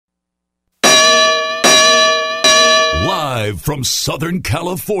Live from Southern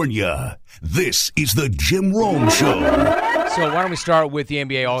California, this is the Jim Rome Show. So why don't we start with the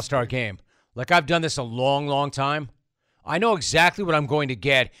NBA All-Star Game? Like, I've done this a long, long time. I know exactly what I'm going to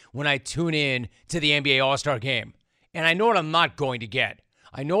get when I tune in to the NBA All-Star Game. And I know what I'm not going to get.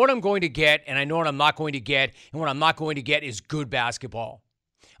 I know what I'm going to get, and I know what I'm not going to get. And what I'm not going to get is good basketball.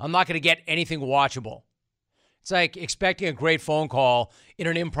 I'm not going to get anything watchable. It's like expecting a great phone call in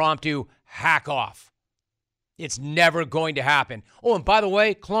an impromptu hack-off. It's never going to happen. Oh, and by the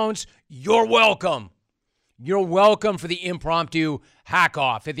way, clones, you're welcome. You're welcome for the impromptu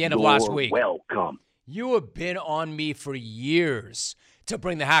hack-off at the end of last week. You're welcome. You have been on me for years to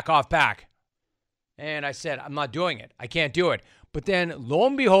bring the hack-off back. And I said, I'm not doing it. I can't do it. But then, lo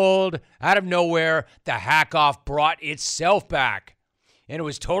and behold, out of nowhere, the hack-off brought itself back. And it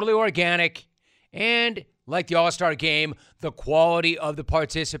was totally organic. And like the All-Star Game, the quality of the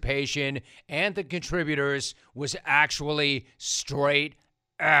participation and the contributors was actually straight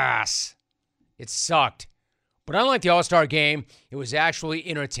ass. It sucked. But unlike the All-Star Game, it was actually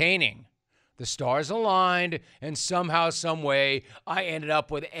entertaining. The stars aligned, and somehow, some way, I ended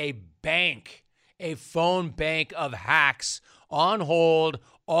up with a phone bank of hacks on hold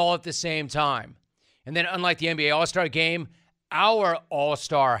all at the same time. And then, unlike the NBA All-Star Game, our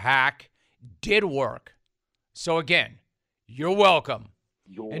All-Star hack did work. So again, you're welcome.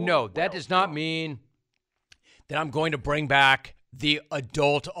 And no, that does not mean that I'm going to bring back the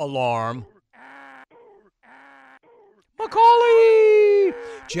adult alarm. Macaulay!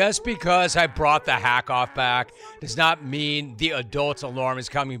 Just because I brought the hack-off back does not mean the adult's alarm is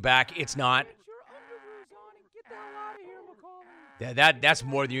coming back. It's not. That's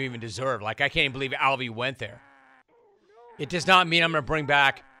more than you even deserve. Like, I can't even believe Alvy went there. It does not mean I'm going to bring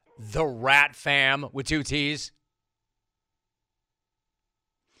back the Rat Fam with 2 T's.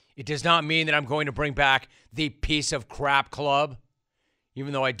 It does not mean that I'm going to bring back the Piece of Crap Club,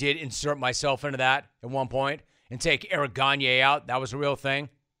 even though I did insert myself into that at one point and take Eric Gagne out. That was a real thing.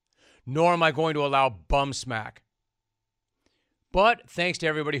 Nor am I going to allow Bum Smack. But thanks to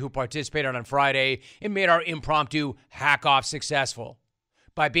everybody who participated on Friday, it made our impromptu hack-off successful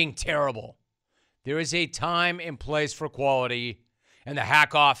by being terrible. There is a time and place for quality, and the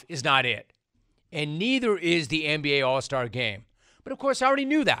hack-off is not it. And neither is the NBA All-Star Game. But of course, I already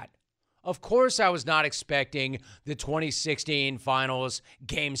knew that. Of course, I was not expecting the 2016 Finals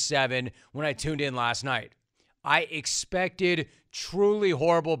Game 7 when I tuned in last night. I expected truly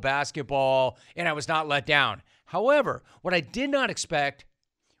horrible basketball, and I was not let down. However, what I did not expect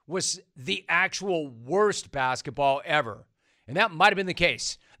was the actual worst basketball ever. And that might have been the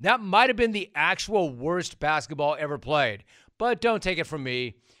case. That might have been the actual worst basketball ever played. But don't take it from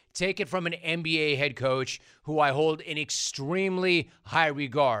me. Take it from an NBA head coach who I hold in extremely high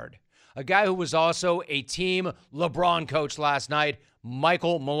regard. A guy who was also a team LeBron coach last night,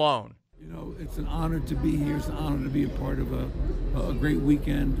 Michael Malone. You know, it's an honor to be here. It's an honor to be a part of a great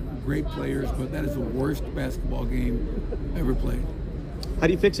weekend, great players, but that is the worst basketball game ever played. How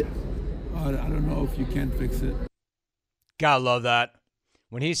do you fix it? I don't know if you can fix it. Gotta love that.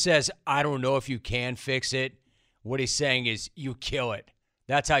 When he says, I don't know if you can fix it, what he's saying is you kill it.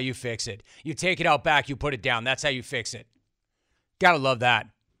 That's how you fix it. You take it out back, you put it down. That's how you fix it. Gotta love that.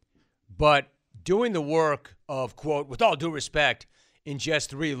 But doing the work of, quote, with all due respect, in just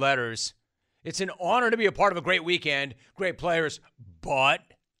 3 letters, it's an honor to be a part of a great weekend, great players, but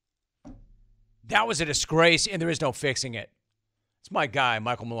that was a disgrace, and there is no fixing it. It's my guy,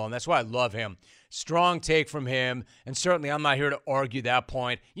 Michael Malone. That's why I love him. Strong take from him, and certainly I'm not here to argue that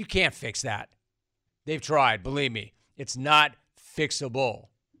point. You can't fix that. They've tried, believe me. It's not fixable.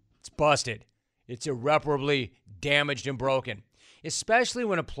 It's busted. It's irreparably damaged and broken, especially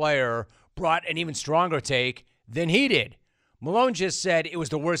when a player brought an even stronger take than he did. Malone just said it was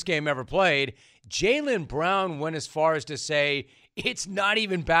the worst game ever played. Jaylen Brown went as far as to say it's not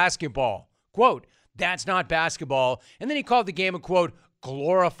even basketball. Quote, that's not basketball. And then he called the game a, quote,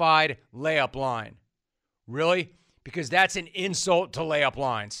 glorified layup line. Really? Because that's an insult to layup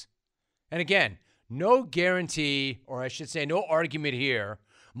lines. And again, no guarantee, or I should say no argument here.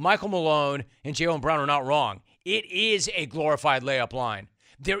 Michael Malone and Jaylen Brown are not wrong. It is a glorified layup line.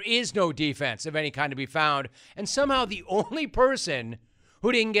 There is no defense of any kind to be found. And somehow the only person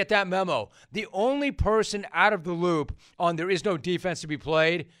who didn't get that memo, the only person out of the loop on there is no defense to be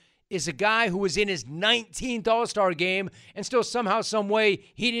played, is a guy who was in his 19th All-Star game and still somehow, some way,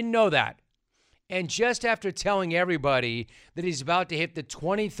 he didn't know that. And just after telling everybody that he's about to hit the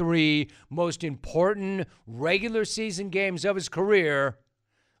 23 most important regular season games of his career,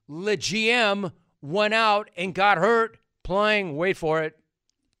 the GM went out and got hurt playing, wait for it,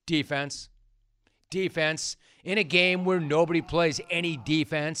 defense. defense in a game where nobody plays any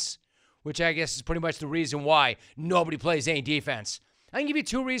defense, which I guess is pretty much the reason why nobody plays any defense. I can give you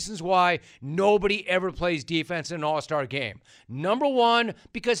 2 reasons why nobody ever plays defense in an all-star game. Number 1,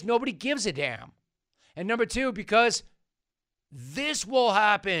 because nobody gives a damn. And number 2, because this will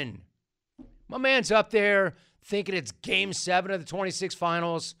happen. My man's up there thinking it's Game 7 of the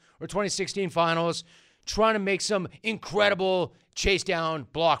 2016 finals, trying to make some incredible chase down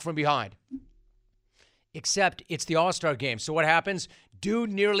block from behind. Except it's the all-star game. So what happens?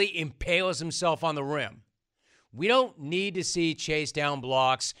 Dude nearly impales himself on the rim. We don't need to see chase down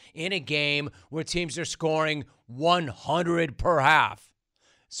blocks in a game where teams are scoring 100 per half.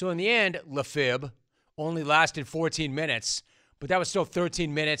 So in the end, LaFib only lasted 14 minutes, but that was still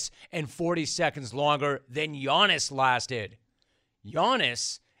 13 minutes and 40 seconds longer than Giannis lasted.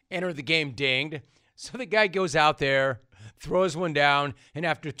 Giannis entered the game dinged, so the guy goes out there, throws one down, and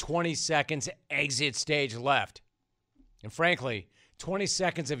after 20 seconds, exits stage left. And frankly, 20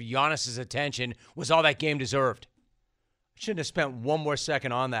 seconds of Giannis's attention was all that game deserved. I shouldn't have spent one more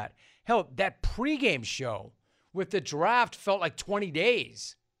second on that. Hell, that pregame show with the draft felt like 20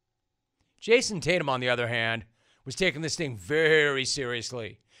 days. Jason Tatum, on the other hand, was taking this thing very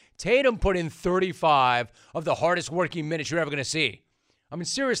seriously. Tatum put in 35 of the hardest working minutes you're ever going to see. I mean,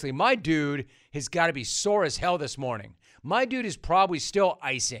 seriously, my dude has got to be sore as hell this morning. My dude is probably still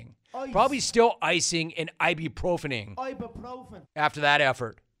icing. Probably still icing and ibuprofening after that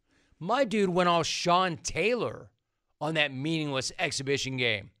effort. My dude went all Sean Taylor on that meaningless exhibition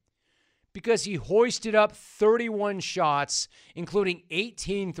game because he hoisted up 31 shots, including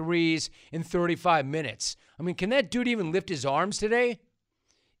 18 threes in 35 minutes. I mean, can that dude even lift his arms today?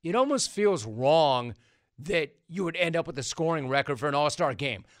 It almost feels wrong that you would end up with a scoring record for an all-star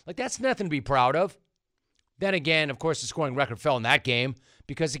game. Like, that's nothing to be proud of. Then again, of course, the scoring record fell in that game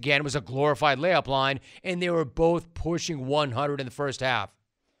because, again, it was a glorified layup line, and they were both pushing 100 in the first half.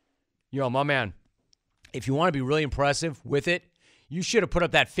 Yo, my man, if you want to be really impressive with it, you should have put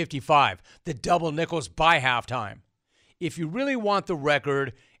up that 55, the double nickels by halftime. If you really want the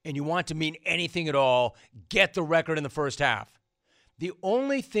record and you want to mean anything at all, get the record in the first half. The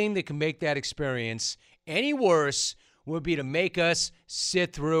only thing that can make that experience any worse would be to make us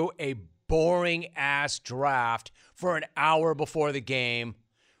sit through a boring-ass draft for an hour before the game,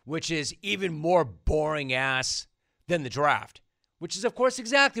 which is even more boring-ass than the draft, which is, of course,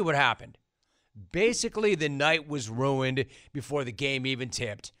 exactly what happened. Basically, the night was ruined before the game even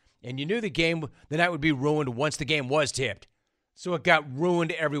tipped, and you knew the night would be ruined once the game was tipped, so it got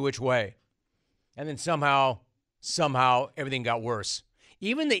ruined every which way. And then somehow, everything got worse.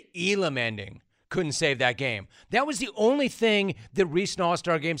 Even the Elam ending couldn't save that game. That was the only thing that recent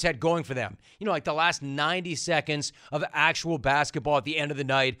All-Star games had going for them. You know, like the last 90 seconds of actual basketball at the end of the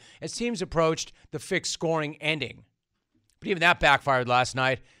night as teams approached the fixed scoring ending. But even that backfired last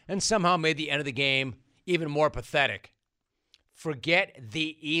night and somehow made the end of the game even more pathetic. Forget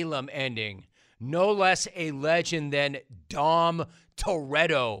the Elam ending. No less a legend than Dom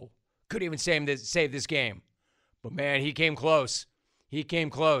Toretto could even save this game. But man, he came close. He came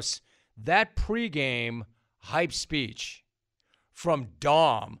close. That pregame hype speech from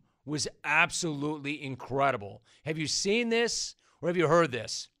Dom was absolutely incredible. Have you seen this or have you heard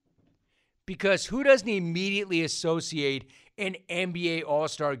this? Because who doesn't immediately associate an NBA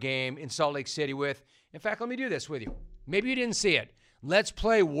All-Star game in Salt Lake City with? In fact, let me do this with you. Maybe you didn't see it. Let's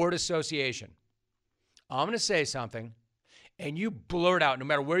play word association. I'm going to say something, and you blurt out, no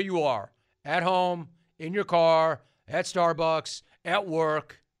matter where you are, at home, in your car, at Starbucks, at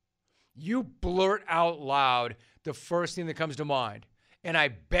work, you blurt out loud the first thing that comes to mind, and I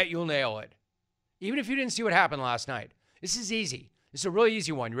bet you'll nail it. Even if you didn't see what happened last night. This is easy. This is a really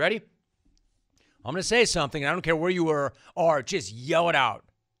easy one. You ready? I'm going to say something, and I don't care where you are, just yell it out.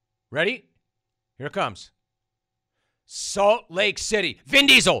 Ready? Here it comes. Salt Lake City. Vin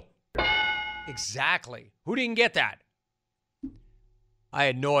Diesel. Exactly. Who didn't get that? I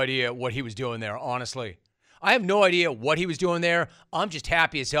had no idea what he was doing there, honestly. I have no idea what he was doing there. I'm just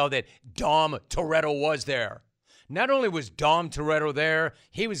happy as hell that Dom Toretto was there. Not only was Dom Toretto there,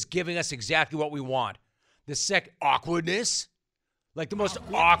 he was giving us exactly what we want. The awkwardness, like the most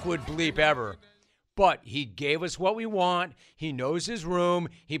awkward bleep ever. But he gave us what we want. He knows his room.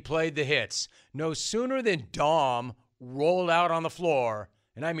 He played the hits. No sooner than Dom rolled out on the floor,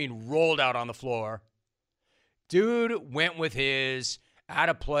 and I mean rolled out on the floor, dude went with his out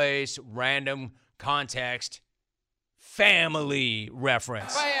of place, random context, family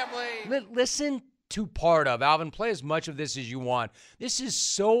reference. Family. Listen to part of. Alvin, play as much of this as you want. This is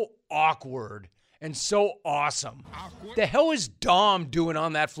so awkward and so awesome. The hell is Dom doing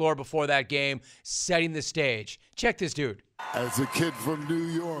on that floor before that game, setting the stage? Check this dude. As a kid from New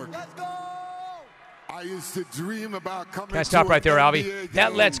York, I used to dream about coming. Can I stop to right an there, NBA Alvy? That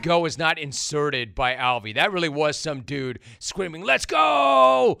game. "let's go" is not inserted by Alvy. That really was some dude screaming, "Let's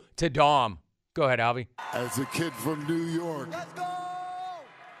go!" to Dom. Go ahead, Alvy. As a kid from New York,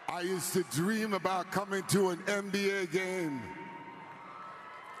 I used to dream about coming to an NBA game.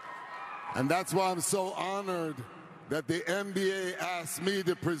 And that's why I'm so honored that the NBA asked me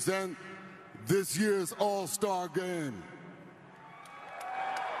to present this year's All-Star Game.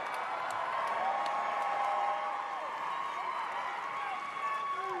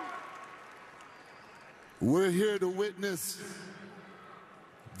 We're here to witness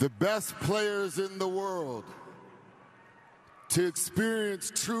the best players in the world, to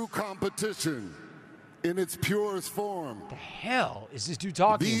experience true competition in its purest form. The hell is this dude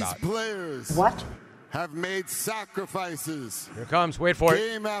talking These about? players have made sacrifices. Here it comes. Wait for it.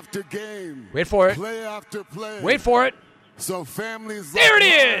 Game after game. Wait for it. Play after play. Wait for it. So families There like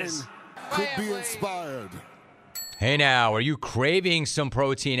it mine is. could be inspired. Hey now, are you craving some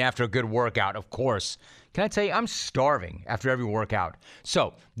protein after a good workout? Of course. Can I tell you, I'm starving after every workout.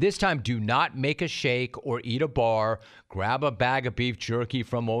 So this time, do not make a shake or eat a bar. Grab a bag of beef jerky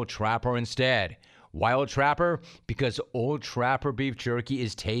from Old Trapper instead. Why Old Trapper? Because Old Trapper beef jerky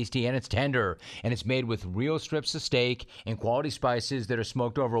is tasty and it's tender. And it's made with real strips of steak and quality spices that are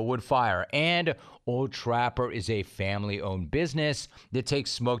smoked over a wood fire. And Old Trapper is a family-owned business that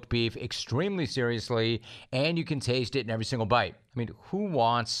takes smoked beef extremely seriously. And you can taste it in every single bite. I mean, who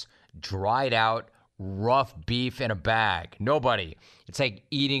wants dried out, rough beef in a bag? Nobody. It's like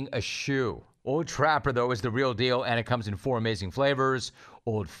eating a shoe. Old Trapper, though, is the real deal, and it comes in 4 amazing flavors.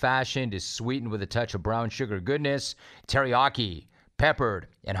 Old Fashioned is sweetened with a touch of brown sugar goodness. Teriyaki, peppered,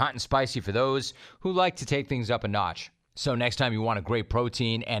 and hot and spicy for those who like to take things up a notch. So next time you want a great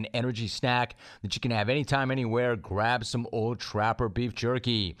protein and energy snack that you can have anytime, anywhere, grab some Old Trapper beef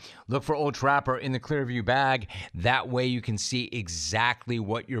jerky. Look for Old Trapper in the Clearview bag. That way you can see exactly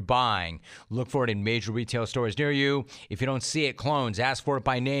what you're buying. Look for it in major retail stores near you. If you don't see it, clones, ask for it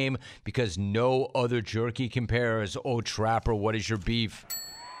by name because no other jerky compares. Old Trapper, what is your beef?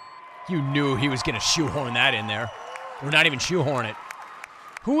 You knew he was going to shoehorn that in there. Or not even shoehorn it.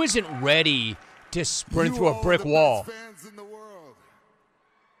 Who isn't ready to sprint through a brick wall?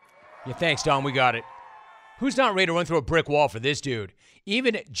 Yeah, thanks, Don. We got it. Who's not ready to run through a brick wall for this dude?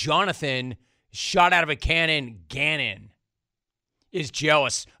 Even Jonathan, shot out of a cannon, Gannon, is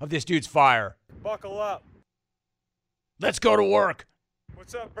jealous of this dude's fire. Buckle up. Let's go to work.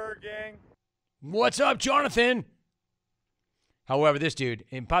 What's up, Bird Gang? What's up, Jonathan? However, this dude,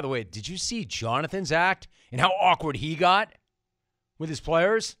 and by the way, did you see Jonathan's act and how awkward he got with his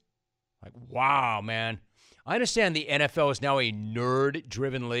players? Like, wow, man. I understand the NFL is now a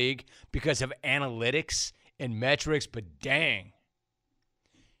nerd-driven league because of analytics and metrics, but dang.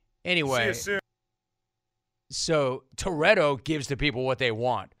 Anyway, so Toretto gives the people what they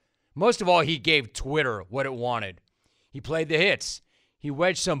want. Most of all, he gave Twitter what it wanted. He played the hits. He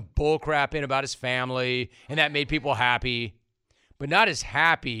wedged some bullcrap in about his family, and that made people happy, but not as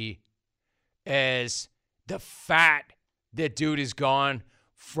happy as the fat that dude is gone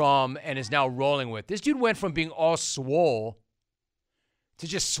from and is now rolling with. This dude went from being all swole to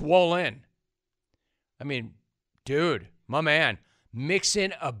just swollen. I mean, dude, my man, mix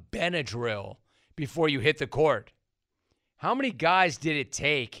in a Benadryl before you hit the court. How many guys did it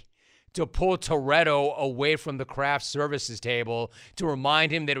take to pull Toretto away from the craft services table to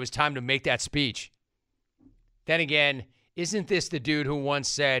remind him that it was time to make that speech? Then again, isn't this the dude who once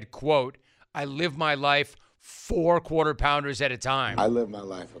said, quote, "I live my life 4 quarter-pounders at a time"? I live my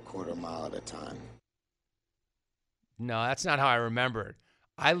life a quarter mile at a time. No, that's not how I remember it.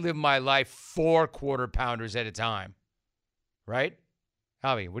 I live my life 4 quarter-pounders at a time. Right?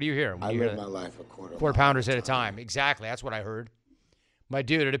 Javi, what do you hear? I live my life a quarter-pounders at a time. Exactly. That's what I heard. My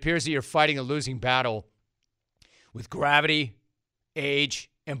dude, it appears that you're fighting a losing battle with gravity, age,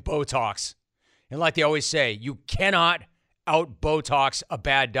 and Botox. And like they always say, you cannot out-Botox a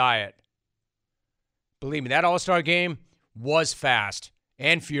bad diet. Believe me, that All-Star game was fast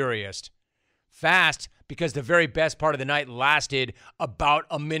and furious. Fast because the very best part of the night lasted about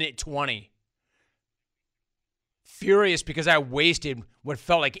 1:20. Furious because I wasted what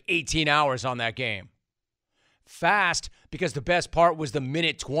felt like 18 hours on that game. Fast because the best part was the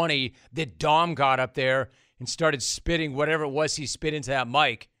 1:20 that Dom got up there and started spitting whatever it was he spit into that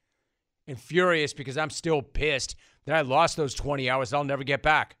mic. And furious because I'm still pissed that I lost those 20 hours I'll never get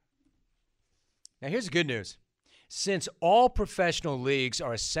back. Now, here's the good news. Since all professional leagues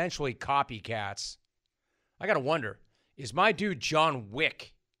are essentially copycats, I got to wonder, is my dude John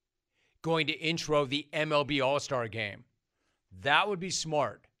Wick going to intro the MLB All-Star Game? That would be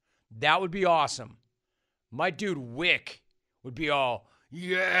smart. That would be awesome. My dude Wick would be all,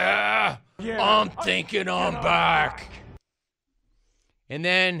 yeah, I'm thinking I'm back. And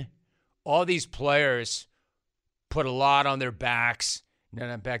then all these players put a lot on their backs.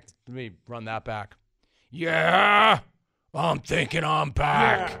 No, back. Let me run that back. Yeah, I'm thinking I'm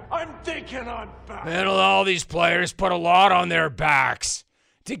back. Yeah, I'm thinking I'm back. And all these players put a lot on their backs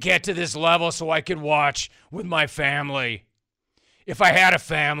to get to this level so I could watch with my family. If I had a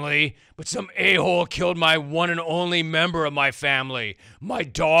family, but some a-hole killed my one and only member of my family, my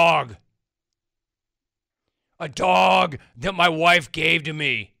dog. A dog that my wife gave to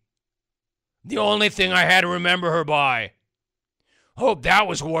me. The only thing I had to remember her by. Hope that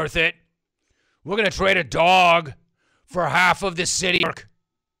was worth it. We're going to trade a dog for half of the city.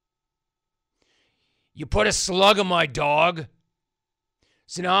 You put a slug in my dog.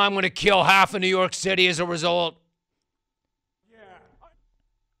 So now I'm going to kill half of New York City as a result.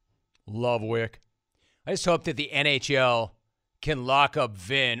 Love Wick. I just hope that the NHL can lock up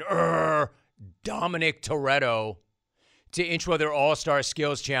Dominic Toretto to intro their All-Star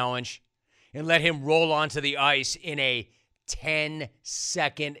Skills Challenge and let him roll onto the ice in a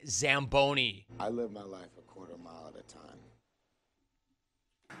 10-second Zamboni. I live my life a quarter mile at a time.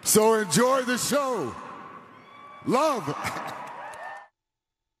 So enjoy the show. Love.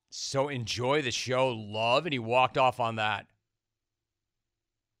 So enjoy the show, love, and he walked off on that.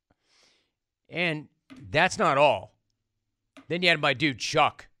 And that's not all. Then you had my dude,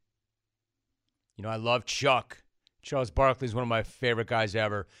 Chuck. You know, I love Chuck. Charles Barkley's one of my favorite guys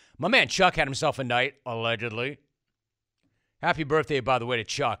ever. My man Chuck had himself a night, allegedly. Happy birthday, by the way, to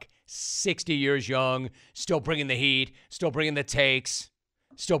Chuck. 60 years young, still bringing the heat, still bringing the takes,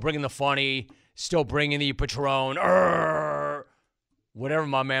 still bringing the funny, still bringing the Patron. Whatever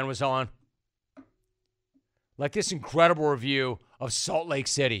my man was on. Like this incredible review of Salt Lake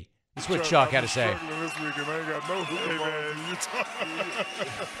City. That's what Chuck had to say.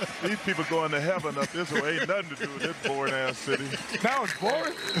 These people going to heaven up this way. Ain't nothing to do with this boring ass city. Now it's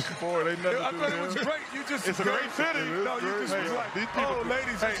boring? It's boring. Ain't nothing to do I thought it was with great. You just It's a great city. No, you just was like, these people, oh,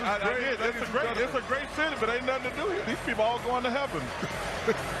 ladies, hey, this is great. It's a great city, but ain't nothing to do here. These people all going to heaven.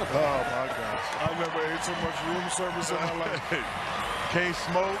 Oh, my gosh. I never ate so much room service in my life. Can't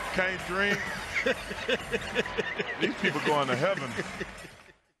smoke, can't drink. These people going to heaven.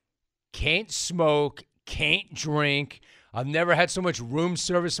 Can't smoke, can't drink. I've never had so much room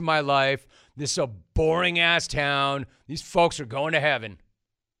service in my life. This is a boring-ass town. These folks are going to heaven.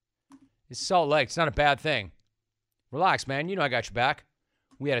 It's Salt Lake. It's not a bad thing. Relax, man. You know I got your back.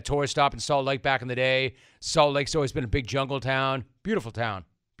 We had a tourist stop in Salt Lake back in the day. Salt Lake's always been a big jungle town. Beautiful town.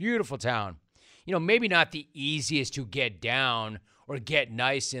 Beautiful town. You know, maybe not the easiest to get down or get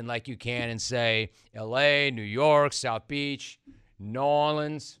nice in like you can in, say, L.A., New York, South Beach, New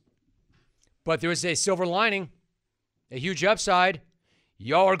Orleans. But there is a silver lining, a huge upside.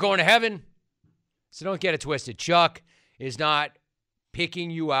 Y'all are going to heaven. So don't get it twisted. Chuck is not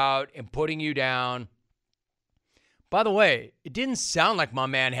picking you out and putting you down. By the way, it didn't sound like my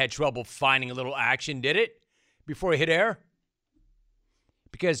man had trouble finding a little action, did it? Before he hit air?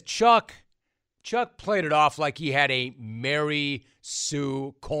 Because Chuck played it off like he had a Mary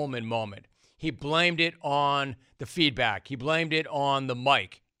Sue Coleman moment. He blamed it on the feedback. He blamed it on the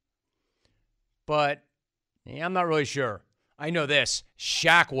mic. But I'm not really sure. I know this.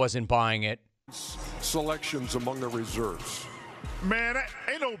 Shaq wasn't buying it. Selections among the reserves. Man,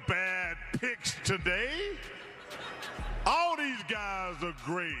 ain't no bad picks today. All these guys are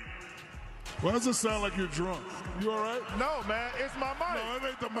great. Why does it sound like you're drunk? You all right? No, man, it's my mic. No, it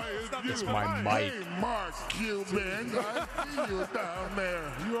ain't the mic. It's you. My mic. Hey, Mark Cuban. I see you down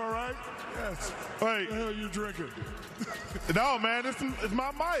there. You all right? Yes. Hey. What the hell you drinking? No, man, it's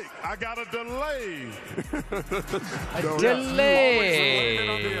my mic. I got a delay. Delay.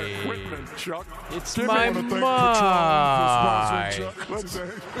 Chuck. It's I my want to thank Patron for mic. sponsoring Chuck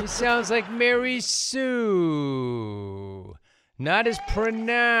today. He sounds like Mary Sue. Not as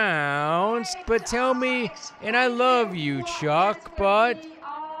pronounced, but tell me, and I love you, Chuck, but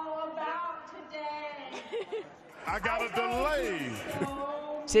I got a delay.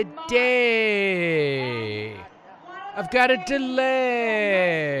 today, I've got a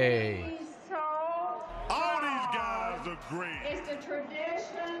delay. All these guys are great.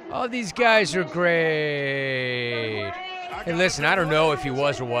 All these guys are great. Hey, listen, I don't know if he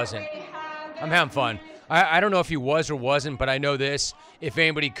was or wasn't. I'm having fun. I don't know if he was or wasn't, but I know this. If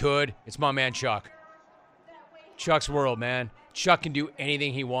anybody could, it's my man Chuck. Chuck's world, man. Chuck can do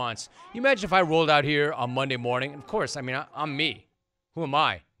anything he wants. You imagine if I rolled out here on Monday morning? Of course, I mean, I'm me. Who am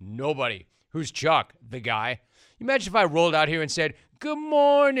I? Nobody. Who's Chuck? The guy. You imagine if I rolled out here and said, "Good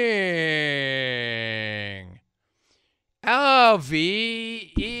morning,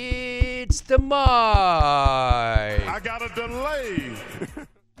 Alvy, it's the Mike." I got a delay.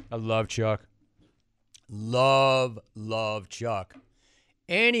 I love Chuck. Love Chuck.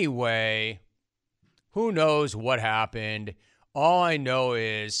 Anyway, who knows what happened? All I know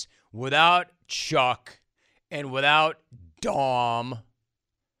is without Chuck and without Dom,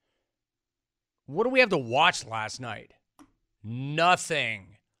 what do we have to watch last night?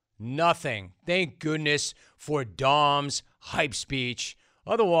 Nothing. Thank goodness for Dom's hype speech.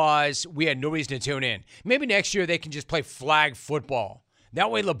 Otherwise, we had no reason to tune in. Maybe next year they can just play flag football. That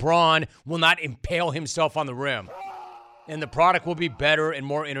way LeBron will not impale himself on the rim. And the product will be better and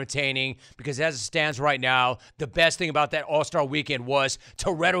more entertaining because as it stands right now, the best thing about that All-Star weekend was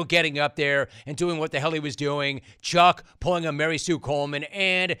Toretto getting up there and doing what the hell he was doing, Chuck pulling a Mary Sue Coleman,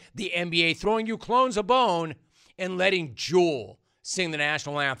 and the NBA throwing you clones a bone and letting Jewel sing the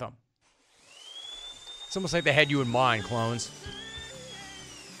national anthem. It's almost like they had you in mind, clones.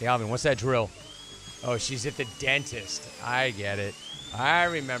 Hey, Alvin, what's that drill? Oh, she's at the dentist. I get it. I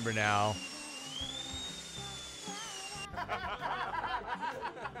remember now.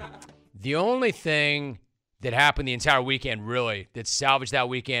 The only thing that happened the entire weekend, really, that salvaged that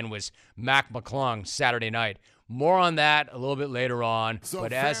weekend was Mac McClung Saturday night. More on that a little bit later on. So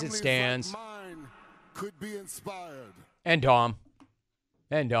but as it stands, like mine could be inspired. and Dom.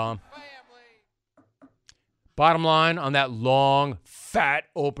 Bottom line on that long, fat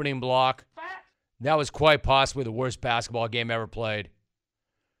opening block, that was quite possibly the worst basketball game ever played.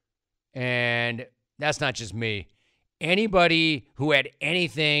 And that's not just me. Anybody who had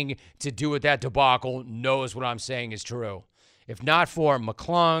anything to do with that debacle knows what I'm saying is true. If not for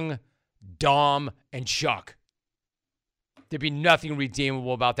McClung, Dom, and Chuck, there'd be nothing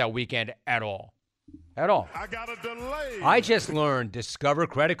redeemable about that weekend at all. At all. I got a delay. I just learned Discover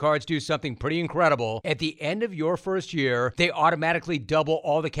credit cards do something pretty incredible. At the end of your first year, they automatically double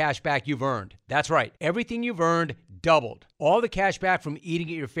all the cash back you've earned. That's right. Everything you've earned doubled. All the cash back from eating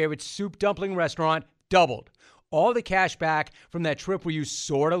at your favorite soup dumpling restaurant doubled. All the cash back from that trip where you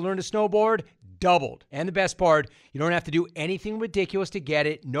sort of learned to snowboard doubled. And the best part, you don't have to do anything ridiculous to get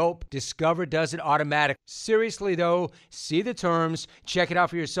it. Nope. Discover does it automatic. Seriously, though, see the terms. Check it out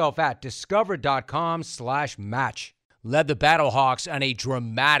for yourself at discover.com/match. Led the Battlehawks on a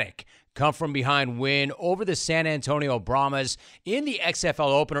dramatic come-from-behind win over the San Antonio Brahmas in the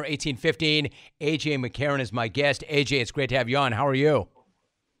XFL opener 18-15. A.J. McCarron is my guest. A.J., it's great to have you on. How are you?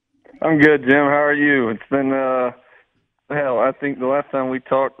 I'm good, Jim. How are you? It's been, I think the last time we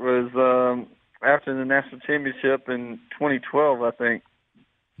talked was after the national championship in 2012, I think.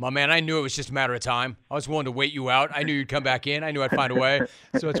 My man, I knew it was just a matter of time. I was willing to wait you out. I knew you'd come back in. I knew I'd find a way.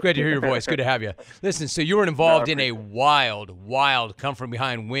 So it's great to hear your voice. Good to have you. Listen, so you were involved in a wild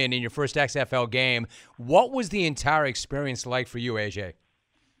come-from-behind win in your first XFL game. What was the entire experience like for you, AJ?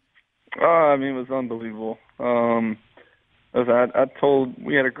 I mean, it was unbelievable. We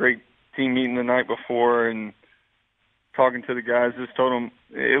had a great team meeting the night before, and talking to the guys, just told them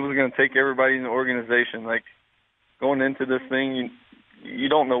it was going to take everybody in the organization. Like, going into this thing, you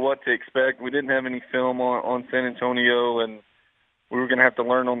don't know what to expect. We didn't have any film on San Antonio, and we were going to have to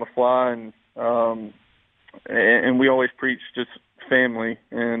learn on the fly. And we always preach just family,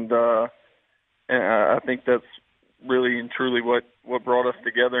 and I think that's really and truly what brought us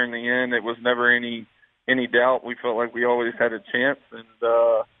together in the end. It was never any doubt. We felt like we always had a chance, and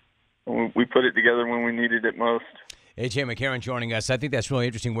we put it together when we needed it most. A.J. McCarron joining us. I think that's really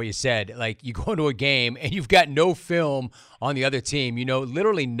interesting what you said. Like, you go into a game and you've got no film on the other team. You know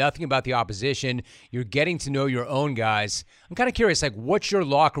literally nothing about the opposition. You're getting to know your own guys. I'm kind of curious, like, what's your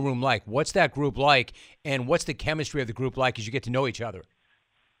locker room like? What's that group like? And what's the chemistry of the group like as you get to know each other?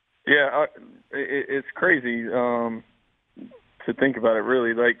 Yeah, it's crazy to think about it,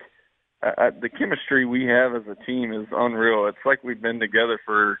 really. Like, the chemistry we have as a team is unreal. It's like we've been together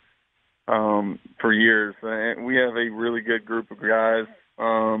for years. And we have a really good group of guys.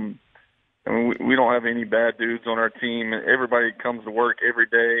 I mean, we don't have any bad dudes on our team. Everybody comes to work every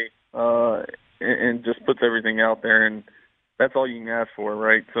day and just puts everything out there, and that's all you can ask for,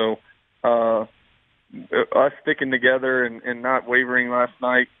 right? So us sticking together and not wavering last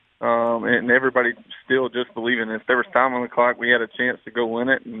night, and everybody still just believing if there was time on the clock, we had a chance to go win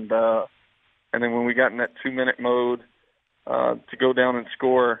it. And then when we got in that 2-minute mode, to go down and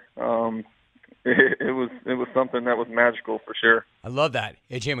score, it was something that was magical for sure. I love that.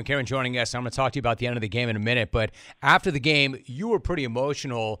 AJ McCarron joining us. I'm going to talk to you about the end of the game in a minute, but after the game, you were pretty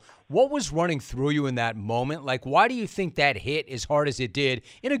emotional. What was running through you in that moment? Like, why do you think that hit as hard as it did,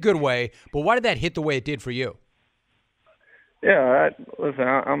 in a good way, but why did that hit the way it did for you? Yeah, listen,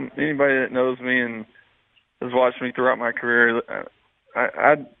 I'm anybody that knows me and has watched me throughout my career,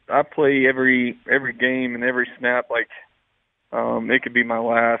 I play every game and every snap like it could be my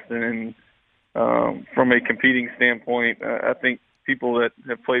last, and from a competing standpoint, I think people that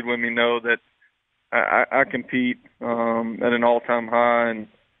have played with me know that I compete at an all-time high, and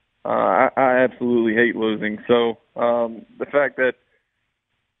I absolutely hate losing. So the fact that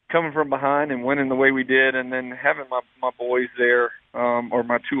coming from behind and winning the way we did, and then having my boys there, or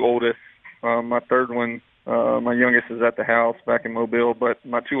my two oldest, my third one, my youngest is at the house back in Mobile, but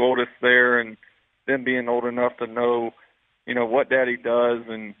my two oldest there, and them being old enough to know, what Daddy does,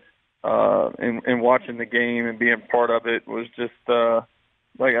 and watching the game and being part of it was just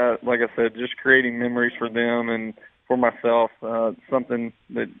like I said, just creating memories for them and for myself, something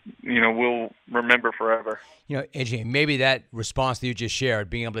that we'll remember forever. AJ, maybe that response that you just shared,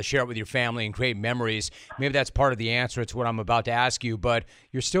 being able to share it with your family and create memories, maybe that's part of the answer to what I'm about to ask you. But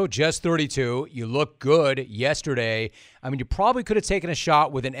you're still just 32. You look good yesterday. I mean, you probably could have taken a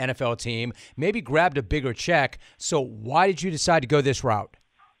shot with an NFL team, maybe grabbed a bigger check. So why did you decide to go this route?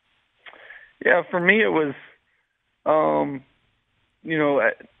 Yeah, for me it was,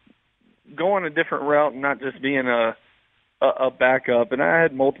 going a different route and not just being a backup. And I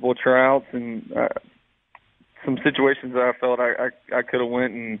had multiple tryouts and some situations that I felt I could have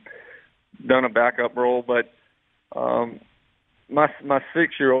went and done a backup role. But my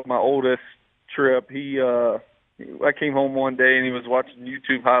 6-year-old, my oldest, Trip, I came home one day and he was watching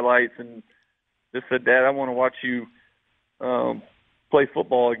YouTube highlights and just said, "Dad, I want to watch you play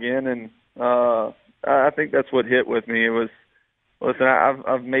football again." And I think that's what hit with me. It was, listen,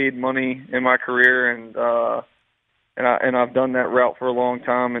 I've made money in my career, and I've done that route for a long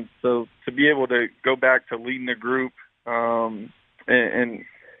time, and so to be able to go back to leading a group and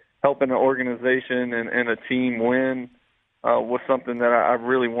helping an organization and a team win was something that I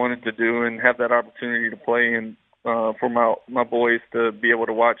really wanted to do, and have that opportunity to play, and for my boys to be able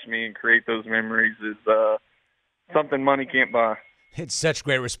to watch me and create those memories is something money can't buy. It's such a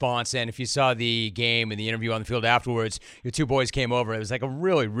great response, and if you saw the game and the interview on the field afterwards, your two boys came over. It was like a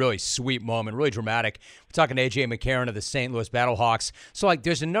really, really sweet moment, really dramatic. We're talking to A.J. McCarron of the St. Louis Battlehawks. So,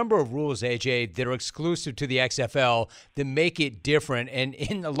 there's a number of rules, A.J., that are exclusive to the XFL that make it different and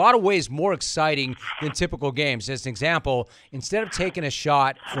in a lot of ways more exciting than typical games. As an example, instead of taking a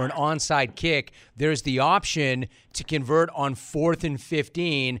shot for an onside kick, there's the option to convert on 4th and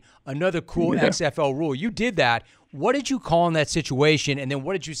 15, another cool XFL rule. You did that. What did you call in that situation, and then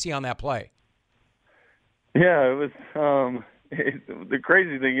what did you see on that play? Yeah, it was the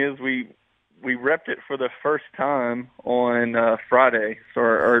crazy thing is we repped it for the first time on Friday, so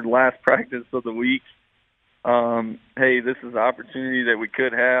our last practice of the week. Hey, this is an opportunity that we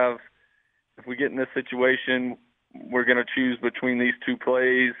could have. If we get in this situation, we're going to choose between these two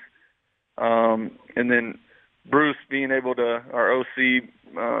plays. And then Bruce being able to, our OC,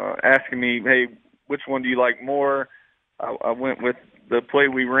 asking me, hey, which one do you like more? I went with the play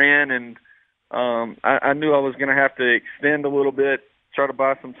we ran, and I knew I was going to have to extend a little bit, try to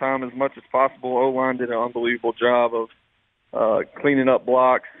buy some time as much as possible. O-line did an unbelievable job of cleaning up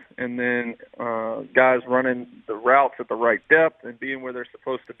blocks, and then guys running the routes at the right depth and being where they're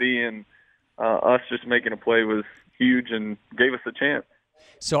supposed to be, and us just making a play was huge and gave us a chance.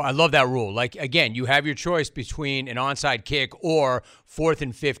 So I love that rule. Again, you have your choice between an onside kick or 4th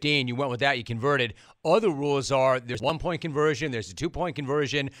and 15. You went with that. You converted. Other rules are there's 1-point conversion, there's a 2-point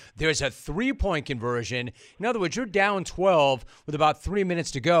conversion, there's a 3-point conversion. In other words, you're down 12 with about 3 minutes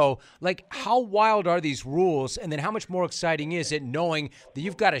to go. How wild are these rules? And then how much more exciting is it knowing that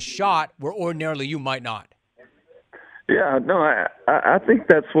you've got a shot where ordinarily you might not? Yeah, no, I think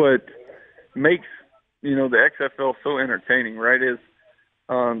that's what makes, the XFL so entertaining, right, is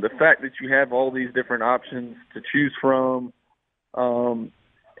the fact that you have all these different options to choose from, and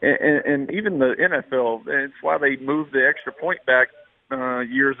even the NFL, it's why they moved the extra point back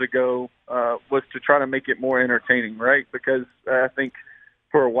years ago, was to try to make it more entertaining, right? Because I think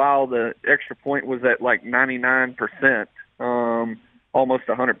for a while the extra point was at 99%, almost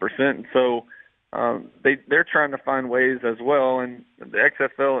 100%. And so they're trying to find ways as well, and the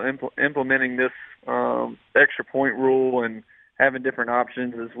XFL implementing this extra point rule and having different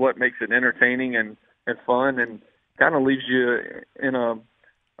options is what makes it entertaining and fun, and kind of leaves you in a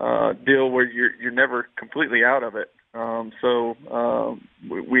deal where you're never completely out of it. So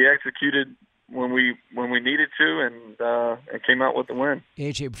we executed when we needed to, and came out with the win.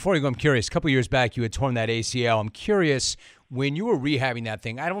 AJ, before you go, I'm curious. A couple of years back, you had torn that ACL. I'm curious, when you were rehabbing that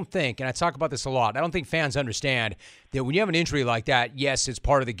thing, I don't think, and I talk about this a lot, I don't think fans understand that when you have an injury like that, yes, it's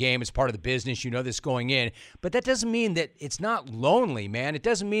part of the game, it's part of the business, you know this going in, but that doesn't mean that it's not lonely, man. It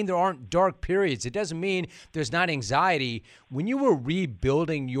doesn't mean there aren't dark periods. It doesn't mean there's not anxiety. When you were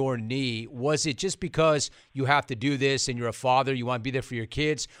rebuilding your knee, was it just because you have to do this and you're a father, you want to be there for your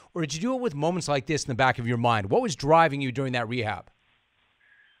kids, or did you do it with moments like this in the back of your mind? What was driving you during that rehab?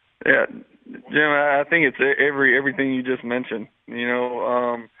 Yeah, Jim, I think it's everything you just mentioned.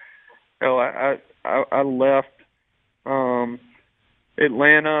 I left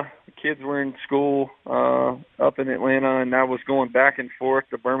Atlanta. The kids were in school up in Atlanta, and I was going back and forth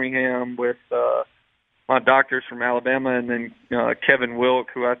to Birmingham with my doctors from Alabama, and then Kevin Wilk,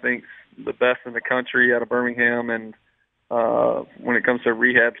 who I think's the best in the country out of Birmingham, and when it comes to a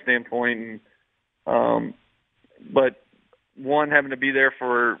rehab standpoint. But one, having to be there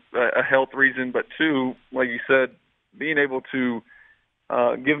for a health reason, but two, like you said, being able to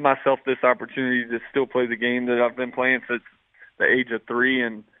give myself this opportunity to still play the game that I've been playing since the age of 3,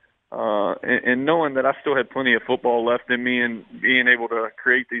 and knowing that I still had plenty of football left in me, and being able to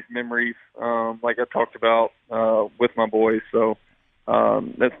create these memories, like I talked about with my boys. So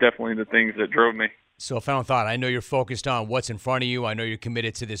that's definitely the things that drove me. So, final thought. I know you're focused on what's in front of you. I know you're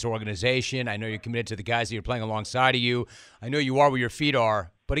committed to this organization. I know you're committed to the guys that you're playing alongside of you. I know you are where your feet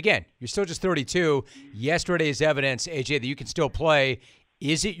are. But again, you're still just 32. Yesterday's evidence, AJ, that you can still play.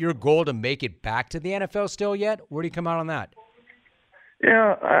 Is it your goal to make it back to the NFL still yet? Where do you come out on that?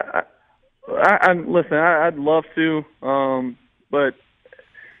 Yeah, listen, I'd love to, but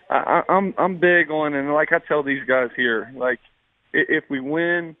I'm big on, and like I tell these guys here, like if we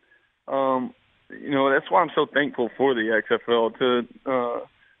win, that's why I'm so thankful for the XFL, to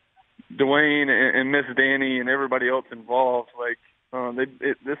Dwayne and Miss Danny and everybody else involved. Like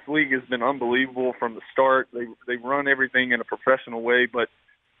this league has been unbelievable from the start. They run everything in a professional way, but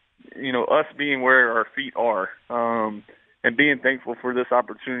us being where our feet are, and being thankful for this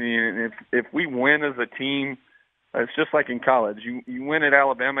opportunity. And if we win as a team, it's just like in college. You win at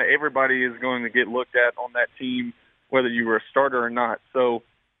Alabama, everybody is going to get looked at on that team, whether you were a starter or not. So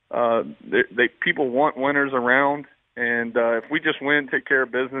people want winners around, and if we just win, take care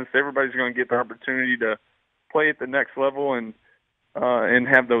of business, everybody's going to get the opportunity to play at the next level and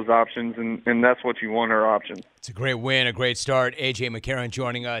have those options, and that's what you want, our options. It's a great win, a great start. A.J. McCarron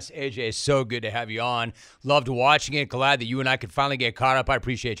joining us. A.J., it's so good to have you on. Loved watching it. Glad that you and I could finally get caught up. I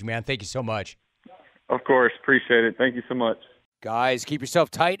appreciate you, man. Thank you so much. Of course. Appreciate it. Thank you so much. Guys, keep yourself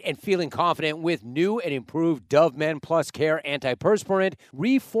tight and feeling confident with new and improved Dove Men Plus Care Antiperspirant,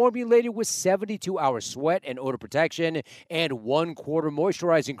 reformulated with 72-hour sweat and odor protection and 1/4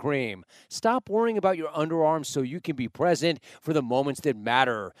 moisturizing cream. Stop worrying about your underarms so you can be present for the moments that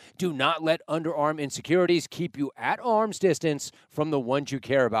matter. Do not let underarm insecurities keep you at arm's distance from the ones you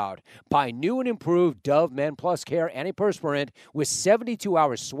care about. Buy new and improved Dove Men Plus Care Antiperspirant with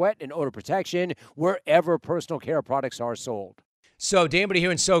 72-hour sweat and odor protection wherever personal care products are sold. So, did anybody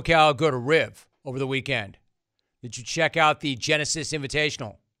here in SoCal go to RIV over the weekend? Did you check out the Genesis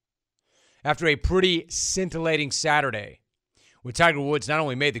Invitational? After a pretty scintillating Saturday, where Tiger Woods not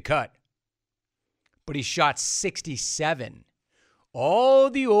only made the cut, but he shot 67. All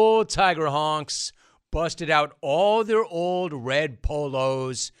the old Tiger honks busted out all their old red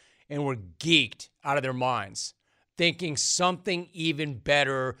polos and were geeked out of their minds, thinking something even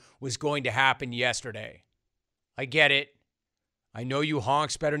better was going to happen yesterday. I get it. I know you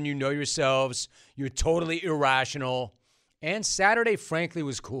honks better than you know yourselves. You're totally irrational. And Saturday, frankly,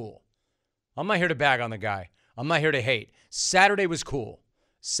 was cool. I'm not here to bag on the guy. I'm not here to hate. Saturday was cool.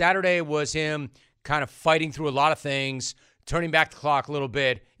 Saturday was him kind of fighting through a lot of things, turning back the clock a little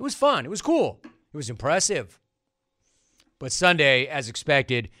bit. It was fun. It was cool. It was impressive. But Sunday, as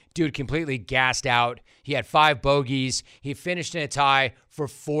expected, dude completely gassed out. He had 5 bogeys. He finished in a tie for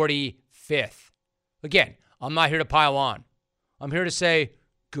 45th. Again, I'm not here to pile on. I'm here to say,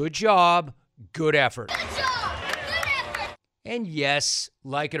 good job, good effort. Good job, good effort. And yes,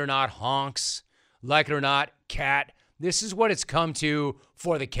 like it or not, honks, like it or not, cat, this is what it's come to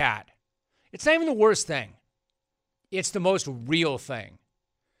for the cat. It's not even the worst thing. It's the most real thing.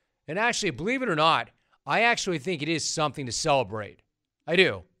 And actually, believe it or not, I actually think it is something to celebrate. I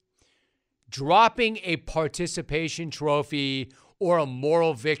do. Dropping a participation trophy or a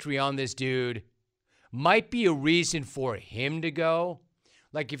moral victory on this dude might be a reason for him to go.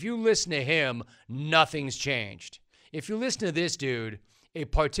 Like, if you listen to him, nothing's changed. If you listen to this dude, a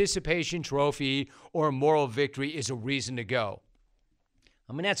participation trophy or a moral victory is a reason to go.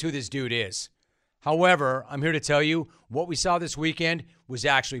 I mean, that's who this dude is. However, I'm here to tell you what we saw this weekend was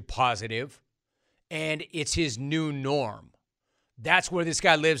actually positive, and it's his new norm. That's where this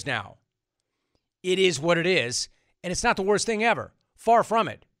guy lives now. It is what it is, and it's not the worst thing ever. Far from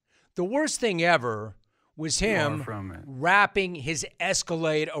it. The worst thing ever was him wrapping his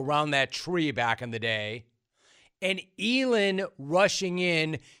Escalade around that tree back in the day, and Elin rushing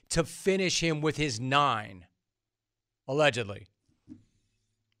in to finish him with his 9, allegedly.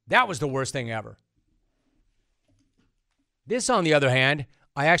 That was the worst thing ever. This, on the other hand,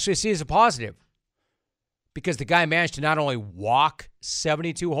 I actually see as a positive, because the guy managed to not only walk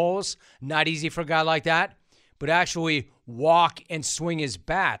 72 holes, not easy for a guy like that, but actually walk and swing his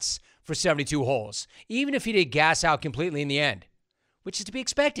bats for 72 holes, even if he did gas out completely in the end, which is to be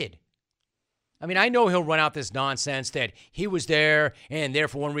expected. I mean, I know he'll run out this nonsense that he was there and there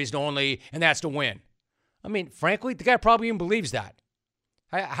for one reason only, and that's to win. I mean, frankly, the guy probably even believes that.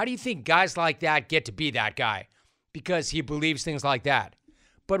 How do you think guys like that get to be that guy? Because he believes things like that.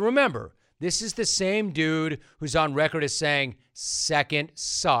 But remember, this is the same dude who's on record as saying second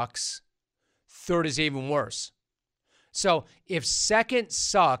sucks, third is even worse. So if second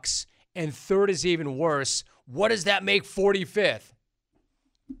sucks and third is even worse, what does that make 45th?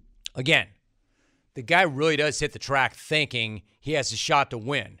 Again, the guy really does hit the track thinking he has a shot to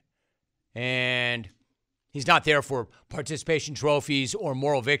win. And he's not there for participation trophies or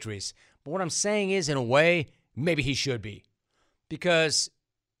moral victories. But what I'm saying is, in a way, maybe he should be. Because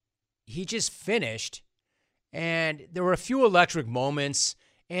he just finished, and there were a few electric moments,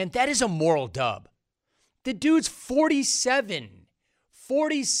 and that is a moral dub. The dude's 47.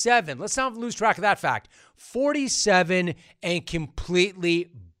 47. Let's not lose track of that fact. 47 and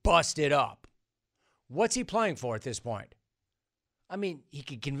completely busted up. What's he playing for at this point? I mean, he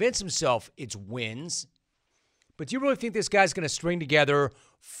can convince himself it's wins, but do you really think this guy's going to string together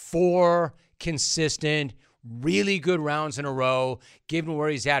 4 consistent, really good rounds in a row, given where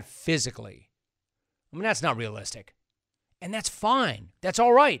he's at physically? I mean, that's not realistic. And that's fine. That's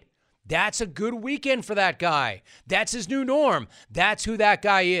all right. That's a good weekend for that guy. That's his new norm. That's who that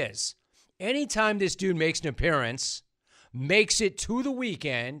guy is. Anytime this dude makes an appearance, makes it to the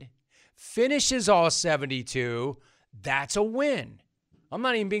weekend, finishes all 72, that's a win. I'm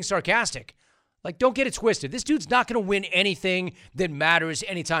not even being sarcastic. Like, don't get it twisted. This dude's not going to win anything that matters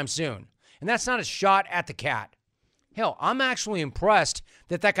anytime soon. And that's not a shot at the cat. Hell, I'm actually impressed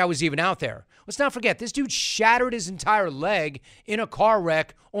that that guy was even out there. Let's not forget, this dude shattered his entire leg in a car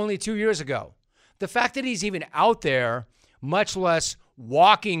wreck only 2 years ago. The fact that he's even out there, much less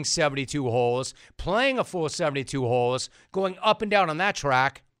walking 72 holes, playing a full 72 holes, going up and down on that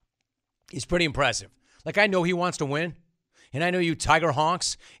track, is pretty impressive. Like, I know he wants to win. And I know you Tiger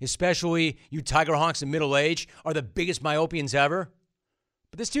honks, especially you Tiger honks in middle age, are the biggest myopians ever.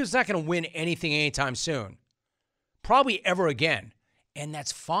 But this dude's not going to win anything anytime soon. Probably ever again. And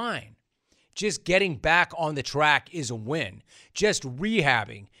that's fine. Just getting back on the track is a win. Just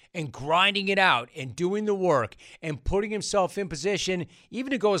rehabbing and grinding it out and doing the work and putting himself in position,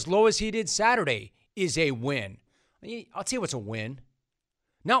 even to go as low as he did Saturday, is a win. I'll tell you what's a win.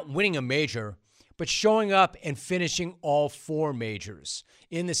 Not winning a major, but showing up and finishing all 4 majors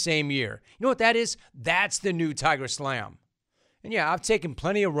in the same year. You know what that is? That's the new Tiger Slam. And yeah, I've taken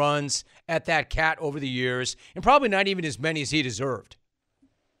plenty of runs at that cat over the years, and probably not even as many as he deserved.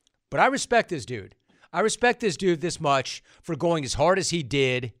 But I respect this dude. I respect this dude this much for going as hard as he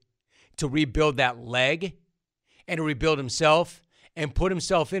did to rebuild that leg and to rebuild himself and put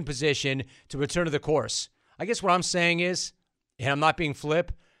himself in position to return to the course. I guess what I'm saying is, and I'm not being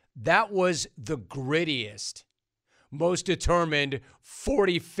flip, that was the grittiest, most determined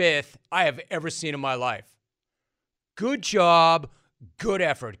 45th I have ever seen in my life. Good job. Good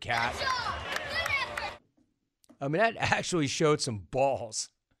effort, Cat. I mean, that actually showed some balls.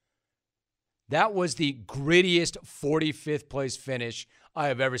 That was the grittiest 45th place finish I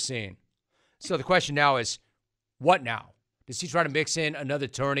have ever seen. So the question now is, what now? Does he try to mix in another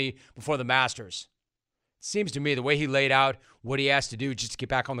tourney before the Masters? It seems to me the way he laid out what he has to do just to get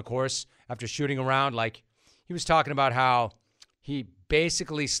back on the course after shooting around, like he was talking about how he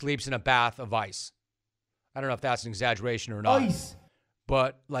basically sleeps in a bath of ice. I don't know if that's an exaggeration or not. Ice.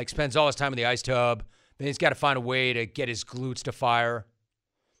 But like spends all his time in the ice tub. Then he's got to find a way to get his glutes to fire.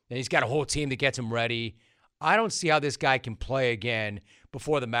 Then he's got a whole team that gets him ready. I don't see how this guy can play again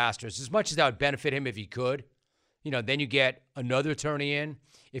before the Masters. As much as that would benefit him if he could. You know, then you get another tourney in.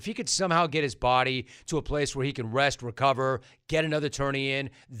 If he could somehow get his body to a place where he can rest, recover, get another tourney in,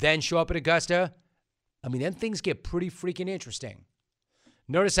 then show up at Augusta, I mean, then things get pretty freaking interesting.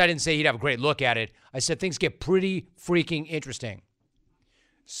 Notice I didn't say he'd have a great look at it. I said things get pretty freaking interesting.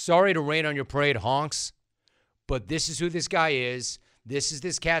 Sorry to rain on your parade, honks, but this is who this guy is. This is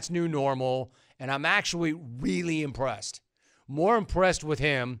this cat's new normal, and I'm actually really impressed. More impressed with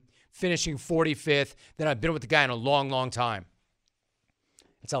him finishing 45th than I've been with the guy in a long, long time.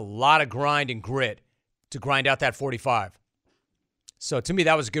 It's a lot of grind and grit to grind out that 45. So to me,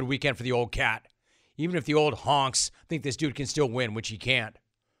 that was a good weekend for the old cat. Even if the old honks think this dude can still win, which he can't.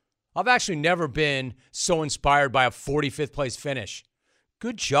 I've actually never been so inspired by a 45th place finish.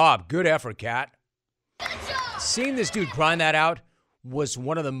 Good job. Good effort, cat. Seeing this dude grind that out was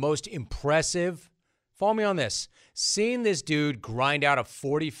one of the most impressive. Follow me on this. Seeing this dude grind out a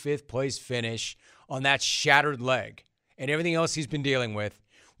 45th place finish on that shattered leg and everything else he's been dealing with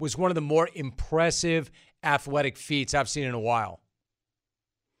was one of the more impressive athletic feats I've seen in a while.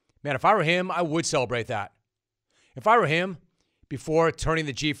 Man, if I were him, I would celebrate that. If I were him, before turning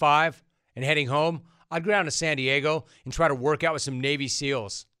the G5 and heading home, I'd go down to San Diego and try to work out with some Navy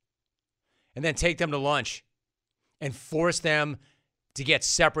SEALs and then take them to lunch and force them to get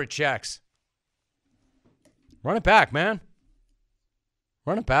separate checks. Run it back, man.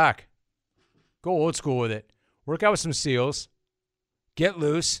 Run it back. Go old school with it. Work out with some SEALs, get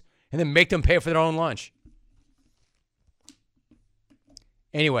loose, and then make them pay for their own lunch.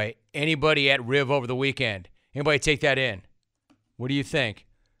 Anyway, anybody at Riv over the weekend? Anybody take that in? What do you think?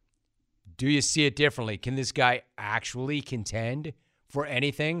 Do you see it differently? Can this guy actually contend for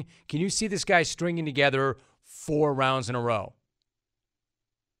anything? Can you see this guy stringing together 4 rounds in a row?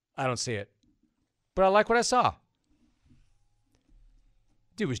 I don't see it. But I like what I saw.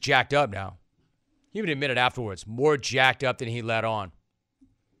 Dude was jacked up now. He even admitted afterwards, more jacked up than he let on.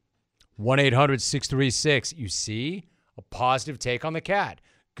 1-800-636. You see? A positive take on the cat.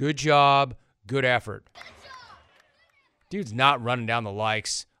 Good job. Good effort. Dude's not running down the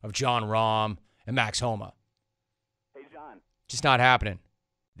likes of John Rahm and Max Homa. Hey, John. Just not happening.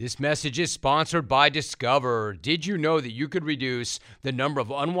 This message is sponsored by Discover. Did you know that you could reduce the number of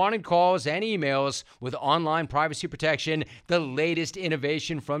unwanted calls and emails with online privacy protection, the latest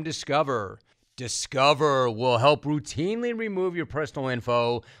innovation from Discover? Discover will help routinely remove your personal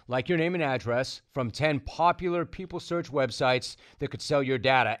info, like your name and address, from 10 popular people search websites that could sell your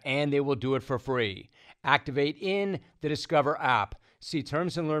data, and they will do it for free. Activate in the Discover app. See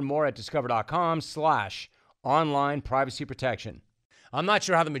terms and learn more at discover.com/online privacy protection. I'm not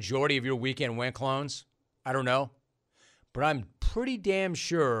sure how the majority of your weekend went, clones. I don't know. But I'm pretty damn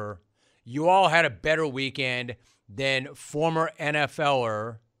sure you all had a better weekend than former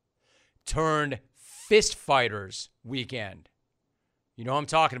NFLer turned fist fighters weekend. You know what I'm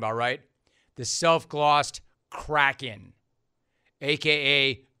talking about, right? The self-glossed Kraken,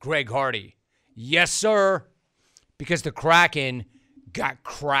 a.k.a. Greg Hardy. Yes, sir, because the Kraken got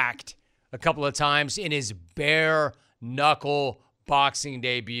cracked a couple of times in his bare-knuckle boxing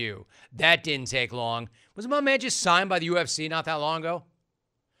debut. That didn't take long. Was my man just signed by the UFC not that long ago?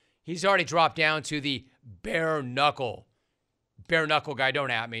 He's already dropped down to the bare-knuckle guy. Don't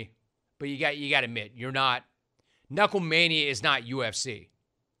at me. But you got to admit, you're not. Knuckle Mania is not UFC.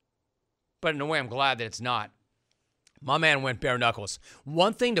 But in a way, I'm glad that it's not. My man went bare knuckles.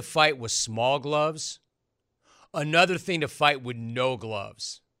 One thing to fight with small gloves. Another thing to fight with no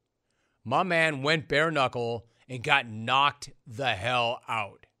gloves. My man went bare knuckle and got knocked the hell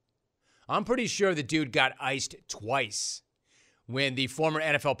out. I'm pretty sure the dude got iced twice when the former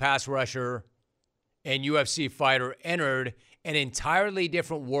NFL pass rusher and UFC fighter entered an entirely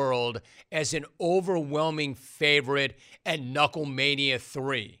different world as an overwhelming favorite at Knuckle Mania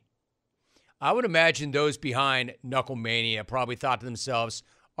 3. I would imagine those behind Knuckle Mania probably thought to themselves,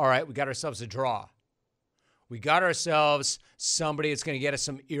 all right, we got ourselves a draw. We got ourselves somebody that's going to get us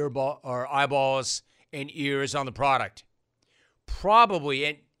some eyeballs and ears on the product. Probably,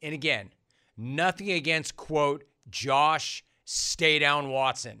 and again, nothing against, quote, Josh Stay Down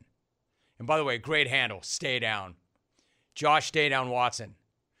Watson. And by the way, great handle, Stay Down. Josh Stay Down Watson.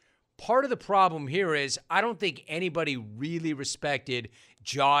 Part of the problem here is I don't think anybody really respected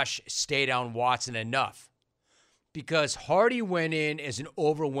Josh Stay Down Watson enough because Hardy went in as an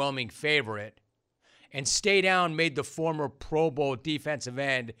overwhelming favorite and Stay Down made the former Pro Bowl defensive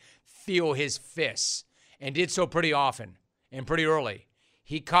end feel his fists and did so pretty often and pretty early.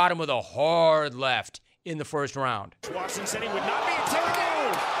 He caught him with a hard left in the first round. Watson said he would not be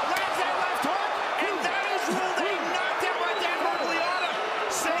intimidated. Lands that left hook, and that is ruled a knockdown by Dan Miragliotta,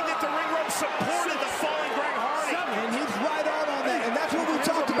 saying that the ring rope supported the falling Greg Hardy. And he's right on that, and that's what we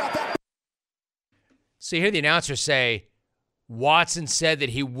talked about. That. So you hear the announcer say, Watson said that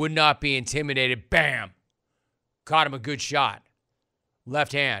he would not be intimidated. Bam! Caught him a good shot.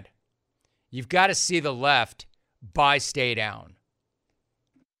 Left hand. You've got to see the left by Stay Down.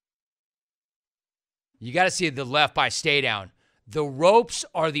 You got to see the left by stay down. The ropes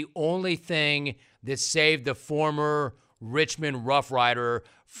are the only thing that saved the former Richmond Rough Rider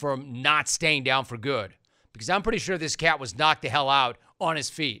from not staying down for good. Because I'm pretty sure this cat was knocked the hell out on his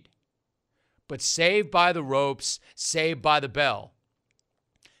feet. But saved by the ropes, saved by the bell.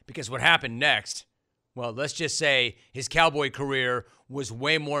 Because what happened next, well, let's just say his cowboy career was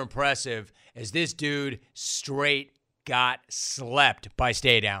way more impressive as this dude straight got slept by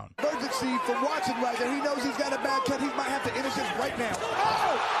stay down. Emergency from Watson right there. He knows he's got a bad cut. He might have to intercept right now.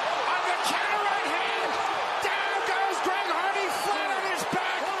 Oh! On the counter right hand! Down goes Greg Hardy, flat on his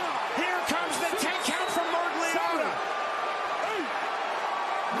back. Here comes the 10 count from Morgliata.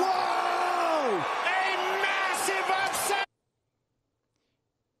 Whoa! A massive upset!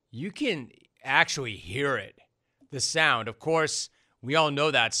 You can actually hear it. The sound. Of course, we all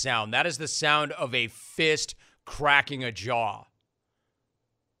know that sound. That is the sound of a fist cracking a jaw.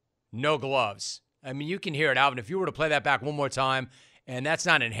 No gloves. I mean, you can hear it, Alvin. If you were to play that back one more time, and that's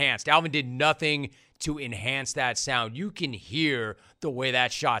not enhanced. Alvin did nothing to enhance that sound. You can hear the way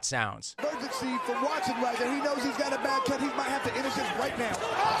that shot sounds. Emergency from Watson right there. He knows he's got a bad cut. He might have to intercept right now. Oh!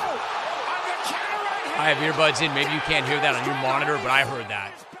 On the counter right hand! I have earbuds in. Maybe you can't hear that on your monitor, but I heard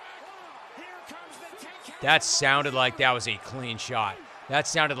that. That sounded like that was a clean shot. That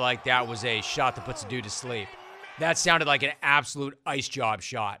sounded like that was a shot that puts a dude to sleep. That sounded like an absolute ice job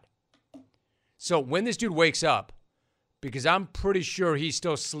shot. So when this dude wakes up, because I'm pretty sure he's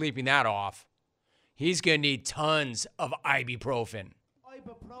still sleeping that off, he's going to need tons of ibuprofen.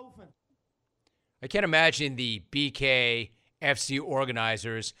 I can't imagine the BKFC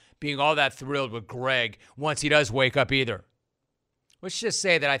organizers being all that thrilled with Greg once he does wake up either. Let's just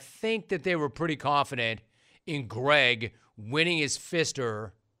say that I think that they were pretty confident in Greg winning his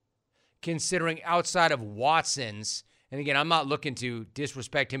fister, considering outside of Watson's, and again, I'm not looking to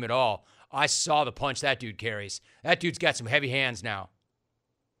disrespect him at all. I saw the punch that dude carries. That dude's got some heavy hands now.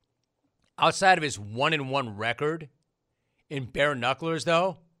 Outside of his 1-1 record in bare knucklers,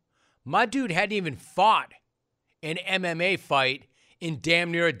 though, my dude hadn't even fought an MMA fight in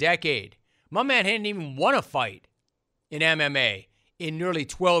damn near a decade. My man hadn't even won a fight in MMA in nearly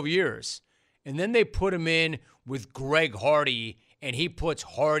 12 years. And then they put him in with Greg Hardy, and he puts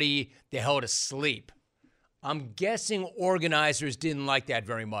Hardy the hell to sleep. I'm guessing organizers didn't like that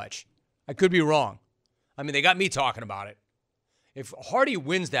very much. I could be wrong. I mean, they got me talking about it. If Hardy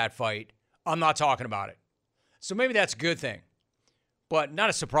wins that fight, I'm not talking about it. So maybe that's a good thing, but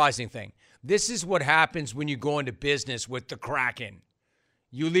not a surprising thing. This is what happens when you go into business with the Kraken.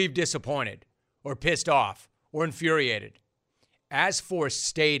 You leave disappointed or pissed off or infuriated. As for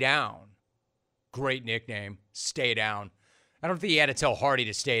stay down, great nickname, stay down. I don't think he had to tell Hardy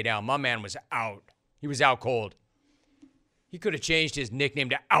to stay down. My man was out. He was out cold. He could have changed his nickname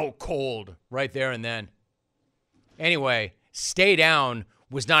to Out Cold right there and then. Anyway, stay down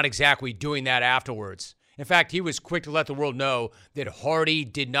was not exactly doing that afterwards. In fact, he was quick to let the world know that Hardy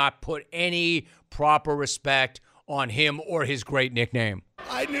did not put any proper respect on him or his great nickname.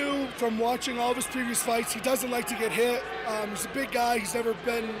 I knew from watching all of his previous fights, he doesn't like to get hit. He's a big guy. He's never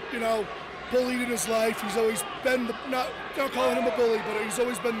been, bullied in his life. He's always been, not calling him a bully, but he's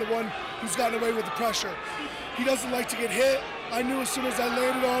always been the one who's gotten away with the pressure. He doesn't like to get hit. I knew as soon as I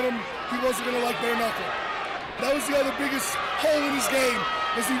landed on him, he wasn't going to like bare knuckle. That was the other biggest hole in his game,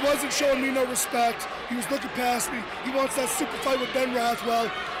 is he wasn't showing me no respect. He was looking past me. He wants that super fight with Ben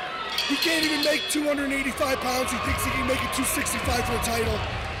Rothwell. He can't even make 285 pounds. He thinks he can make it 265 for a title.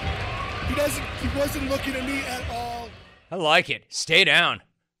 He wasn't looking at me at all. I like it. Stay down.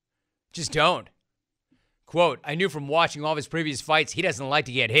 Just don't. Quote, I knew from watching all of his previous fights, he doesn't like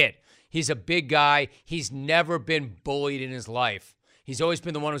to get hit. He's a big guy. He's never been bullied in his life. He's always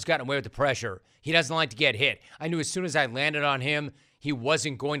been the one who's gotten away with the pressure. He doesn't like to get hit. I knew as soon as I landed on him, he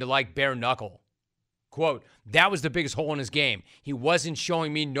wasn't going to like bare knuckle. Quote, that was the biggest hole in his game. He wasn't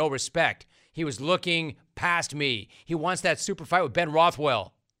showing me no respect. He was looking past me. He wants that super fight with Ben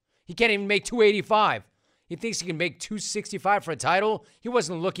Rothwell. He can't even make 285. He thinks he can make 265 for a title. He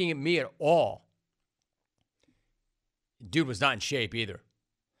wasn't looking at me at all. Dude was not in shape either.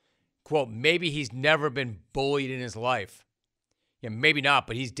 Quote, maybe he's never been bullied in his life. Yeah, maybe not,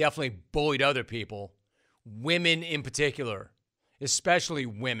 but he's definitely bullied other people. Women in particular, especially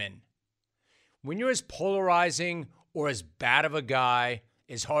women. When you're as polarizing or as bad of a guy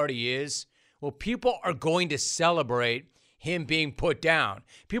as Hardy is, well, people are going to celebrate him being put down.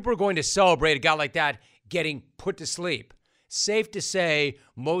 People are going to celebrate a guy like that getting put to sleep. Safe to say,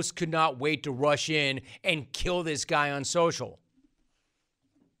 most could not wait to rush in and kill this guy on social.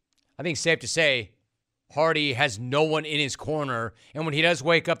 I think it's safe to say Hardy has no one in his corner, and when he does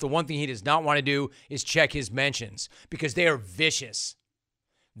wake up, the one thing he does not want to do is check his mentions because they are vicious.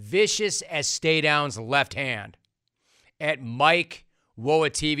 Vicious as Stay Down's left hand. At Mike Woa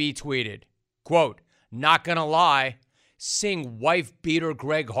TV tweeted, quote, "Not gonna lie, seeing wife beater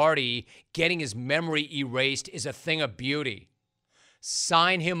Greg Hardy getting his memory erased is a thing of beauty.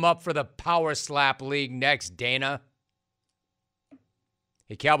 Sign him up for the Power Slap League next, Dana."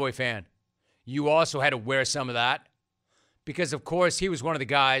 Hey, Cowboy fan, you also had to wear some of that because, of course, he was one of the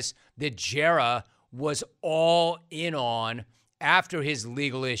guys that Jera was all in on after his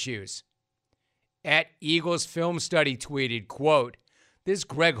legal issues. At Eagles Film Study tweeted, quote, "This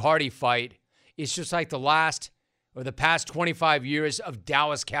Greg Hardy fight is just like the past 25 years of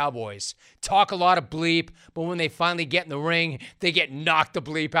Dallas Cowboys. Talk a lot of bleep, but when they finally get in the ring, they get knocked the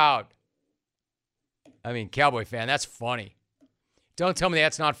bleep out." I mean, Cowboy fan, that's funny. Don't tell me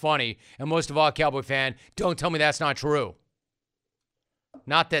that's not funny. And most of all, Cowboy fan, don't tell me that's not true.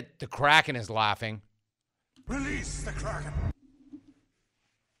 Not that the Kraken is laughing. Release the Kraken.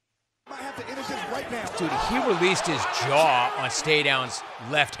 Might have to intercept right now. Dude, he released his jaw on Stay Down's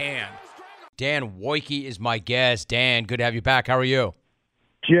left hand. Dan Wojcicki is my guest. Dan, good to have you back. How are you?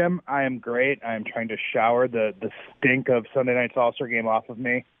 Jim, I am great. I am trying to shower the stink of Sunday night's All-Star game off of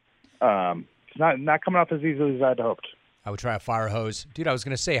me. It's not coming off as easily as I'd hoped. I would try a fire hose. Dude, I was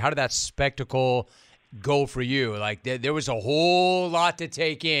going to say, how did that spectacle go for you? Like, there was a whole lot to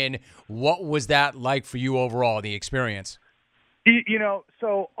take in. What was that like for you overall, the experience? You know,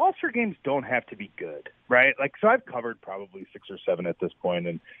 so All-Star games don't have to be good, right? Like, so I've covered probably 6 or 7 at this point,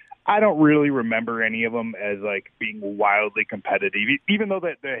 and I don't really remember any of them as, like, being wildly competitive, even though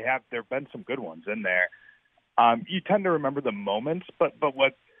that there have been some good ones in there. You tend to remember the moments, but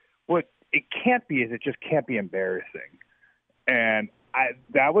what it can't be is it just can't be embarrassing. And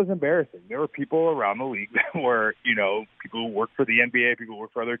that was embarrassing. There were people around the league that were, you know, people who work for the NBA, people who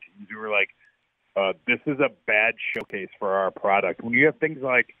work for other teams who were like, this is a bad showcase for our product. When you have things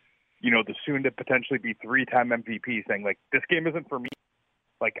like, you know, the soon to potentially be 3-time MVP saying, like, this game isn't for me.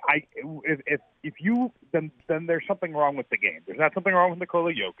 Like, if you, then there's something wrong with the game. There's not something wrong with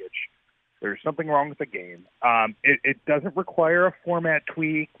Nikola Jokic. There's something wrong with the game. It doesn't require a format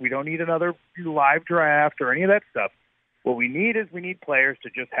tweak. We don't need another live draft or any of that stuff. What we need is we need players to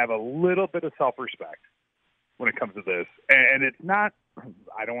just have a little bit of self-respect when it comes to this. And it's not,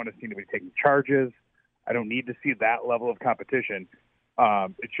 I don't want to see anybody taking charges. I don't need to see that level of competition.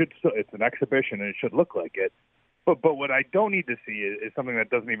 It's an exhibition and it should look like it. But what I don't need to see is something that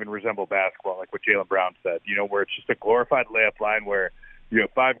doesn't even resemble basketball, like what Jaylen Brown said, you know, where it's just a glorified layup line where you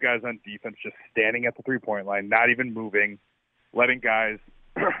have 5 guys on defense just standing at the three-point line, not even moving, letting guys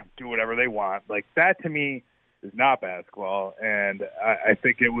do whatever they want. Like, that to me is not basketball, and I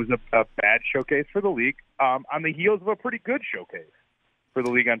think it was a bad showcase for the league on the heels of a pretty good showcase for the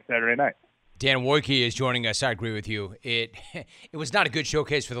league on Saturday night. Dan Wojcicki is joining us. I agree with you. It was not a good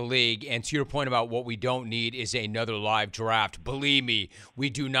showcase for the league, and to your point about what we don't need is another live draft. Believe me,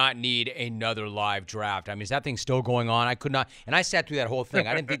 we do not need another live draft. I mean, is that thing still going on? I could not, and I sat through that whole thing.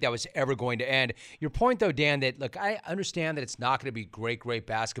 I didn't think that was ever going to end. Your point, though, Dan, that, look, I understand that it's not going to be great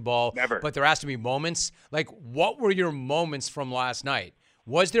basketball. Never. But there has to be moments. Like, what were your moments from last night?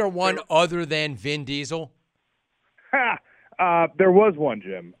 Was there one other than Vin Diesel? There was one,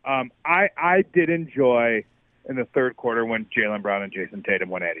 Jim. I did enjoy in the third quarter when Jaylen Brown and Jason Tatum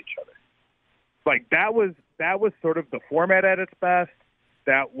went at each other. Like, that was sort of the format at its best.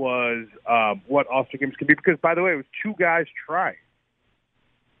 That was what All-Star games can be. Because, by the way, it was 2 guys trying.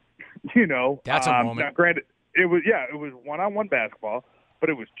 You know, that's a moment. Now, granted, it was one-on-one basketball,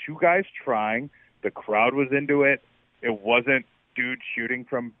 but it was 2 guys trying. The crowd was into it. It wasn't dudes shooting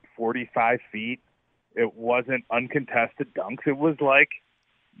from 45 feet. It wasn't uncontested dunks. It was like,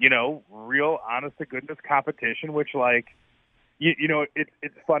 you know, real honest-to-goodness competition, which, like, you know,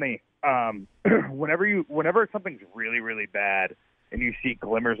 it's funny. Whenever something's really, really bad and you see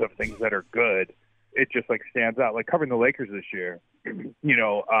glimmers of things that are good, it just, like, stands out. Like covering the Lakers this year, you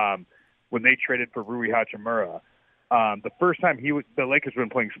know, when they traded for Rui Hachimura, the first time the Lakers have been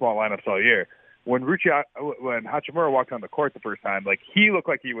playing small lineups all year. When Hachimura walked on the court the first time, like, he looked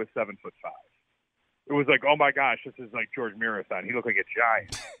like he was 7'5". It was like, oh my gosh, this is like George Mirasan. He looked like a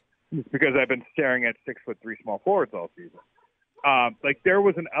giant. It's because I've been staring at 6'3" small forwards all season. Like, there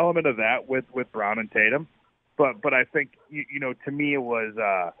was an element of that with Brown and Tatum, but I think you know, to me it was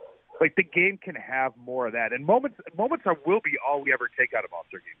like the game can have more of that, and moments will be all we ever take out of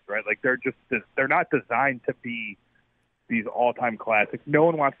All-Star games, right? Like, they're not designed to be these all-time classics. No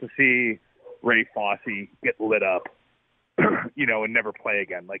one wants to see Ray Fosse get lit up, you know, and never play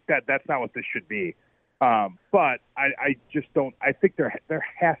again. Like, that's not what this should be. But I just don't. I think there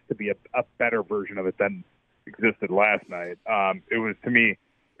has to be a better version of it than existed last night. It was, to me,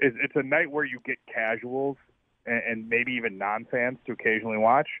 it's a night where you get casuals and maybe even non-fans to occasionally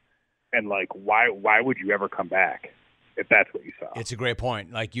watch, and like why would you ever come back if that's what you saw? It's a great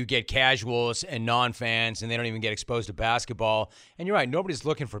point. Like, you get casuals and non-fans, and they don't even get exposed to basketball. And you're right, nobody's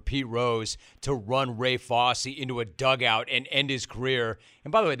looking for Pete Rose to run Ray Fosse into a dugout and end his career.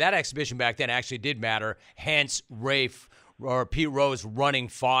 And by the way, that exhibition back then actually did matter, hence Pete Rose running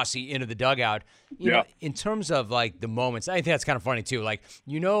Fosse into the dugout. You know, in terms of, like, the moments, I think that's kind of funny, too. Like,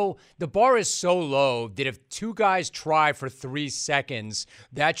 the bar is so low that if two guys try for 3 seconds,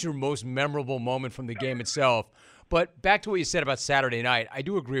 that's your most memorable moment from the game itself. But back to what you said about Saturday night, I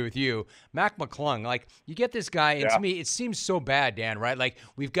do agree with you. Mac McClung, like, you get this guy, and to me, it seems so bad, Dan, right? Like,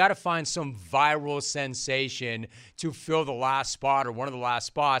 we've got to find some viral sensation to fill the last spot or one of the last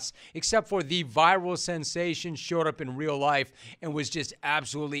spots, except for the viral sensation showed up in real life and was just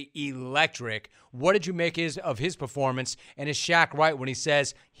absolutely electric. What did you make of his performance? And is Shaq right when he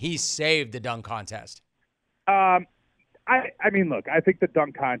says he saved the dunk contest? I mean, look, I think the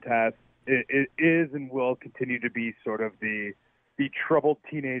dunk contest, it is and will continue to be sort of the troubled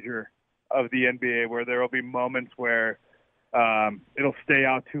teenager of the NBA, where there will be moments where it'll stay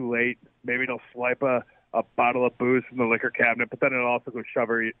out too late. Maybe it'll swipe a bottle of booze from the liquor cabinet, but then it'll also go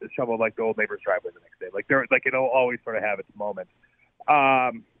shovel like the old neighbor's driveway the next day. Like it'll always sort of have its moments.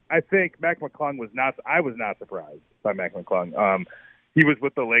 I think Mac McClung I was not surprised by Mac McClung. He was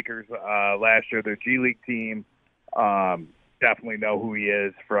with the Lakers last year, their G League team. Definitely know who he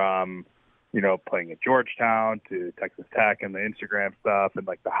is from, playing at Georgetown to Texas Tech and the Instagram stuff and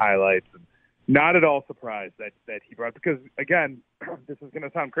like the highlights. And not at all surprised that he brought, because again, this is going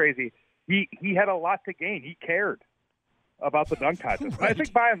to sound crazy. He had a lot to gain. He cared about the dunk contest. Right. I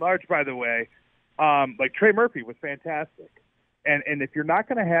think by and large, by the way, like Trey Murphy was fantastic. And if you're not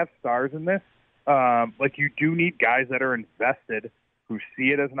going to have stars in this, like you do need guys that are invested, who see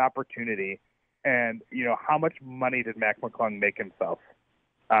it as an opportunity. And, how much money did Mac McClung make himself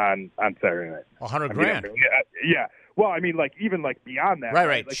on Saturday night? $100,000. Yeah. Well, I mean, like, even like beyond that.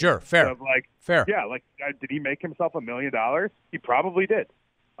 Right. Like, sure. Fair. Fair. Yeah. Like, did he make himself $1 million? He probably did.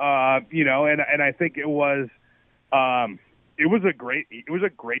 And I think it was a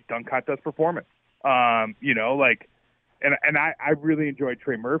great dunk contest performance. And I really enjoyed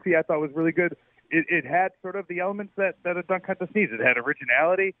Trey Murphy. I thought was really good. It had sort of the elements that a dunk contest needs. It had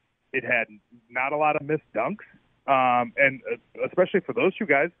originality. It had not a lot of missed dunks, and especially for those two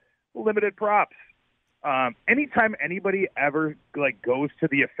guys, limited props. Anytime anybody ever goes to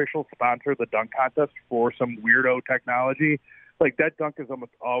the official sponsor of the dunk contest for some weirdo technology, like that dunk is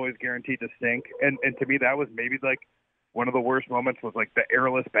almost always guaranteed to stink. And to me, that was maybe like one of the worst moments was like the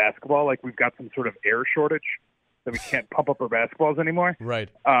airless basketball. Like we've got some sort of air shortage that we can't pump up our basketballs anymore. Right.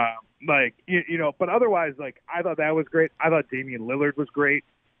 But otherwise, like I thought that was great. I thought Damian Lillard was great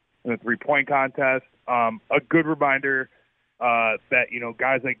in the 3-point contest. A good reminder that,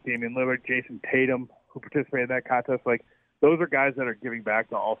 guys like Damian Lillard, Jason Tatum, who participated in that contest, like those are guys that are giving back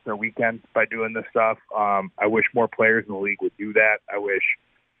to All-Star Weekend by doing this stuff. I wish more players in the league would do that. I wish,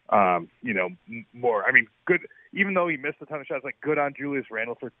 more. I mean, good, even though he missed a ton of shots, like good on Julius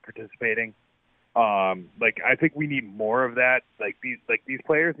Randle for participating. I think we need more of that. These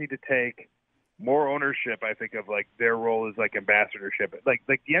players need to take more ownership, I think, of like their role as like ambassadorship. Like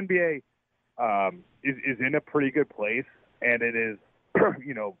the NBA is in a pretty good place, and it is,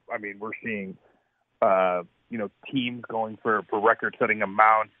 we're seeing, teams going for record-setting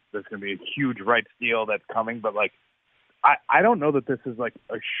amounts. There's going to be a huge rights deal that's coming, but like, I don't know that this is like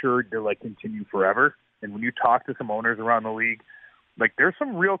assured to like continue forever. And when you talk to some owners around the league, like there's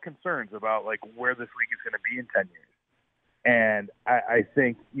some real concerns about like where this league is going to be in 10 years. And I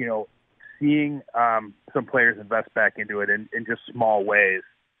think, seeing some players invest back into it in just small ways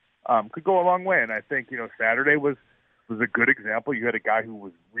could go a long way. And I think, Saturday was a good example. You had a guy who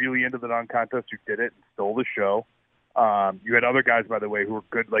was really into the dunk contest who did it and stole the show. You had other guys, by the way, who were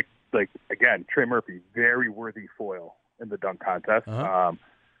good, like again, Trey Murphy, very worthy foil in the dunk contest. Uh-huh.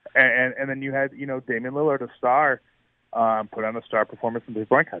 And then you had, Damian Lillard, a star, put on a star performance in the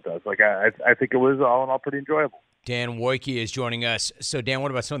 3-point contest. Like I think it was all in all pretty enjoyable. Dan Wojcicki is joining us. So, Dan, what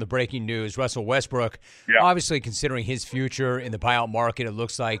about some of the breaking news? Russell Westbrook, obviously considering his future in the buyout market, it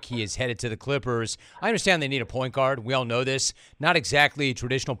looks like he is headed to the Clippers. I understand they need a point guard. We all know this. Not exactly a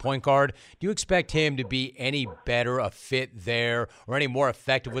traditional point guard. Do you expect him to be any better a fit there or any more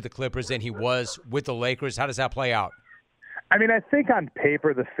effective with the Clippers than he was with the Lakers? How does that play out? I mean, I think on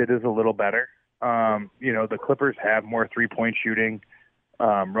paper the fit is a little better. The Clippers have more 3-point shooting.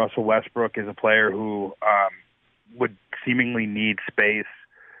 Russell Westbrook is a player who would seemingly need space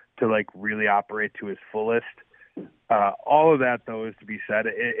to like really operate to his fullest. All of that, though, is to be said.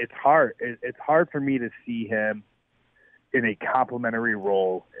 It's hard. It's hard for me to see him in a complementary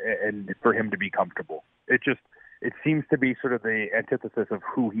role and for him to be comfortable. It seems to be sort of the antithesis of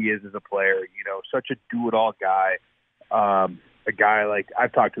who he is as a player. You know, such a do-it-all guy. A guy like,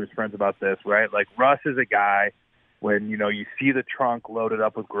 I've talked to his friends about this, right? Like Russ is a guy when, you know, you see the trunk loaded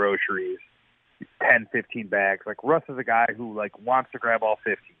up with groceries, 10, 15 bags. Like Russ is a guy who like wants to grab all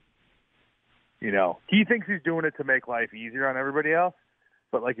 15. You know, he thinks he's doing it to make life easier on everybody else.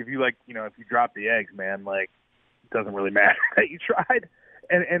 But like, if you drop the eggs, man, like it doesn't really matter that you tried.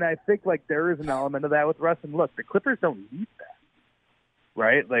 And I think like there is an element of that with Russ. And look, the Clippers don't need that,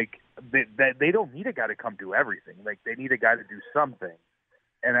 right? Like they don't need a guy to come do everything. Like they need a guy to do something.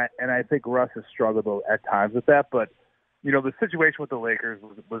 And I think Russ has struggled at times with that. But you know, the situation with the Lakers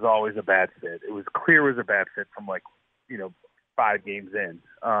was always a bad fit. It was clear it was a bad fit from like, you know, 5 games in.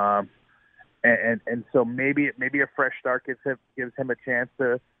 And so maybe a fresh start gives him a chance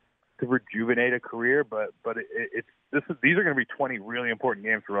to rejuvenate a career, but these are going to be 20 really important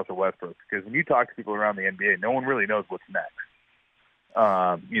games for Russell Westbrook, because when you talk to people around the NBA, no one really knows what's next.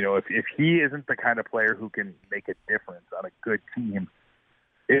 You know, if he isn't the kind of player who can make a difference on a good team,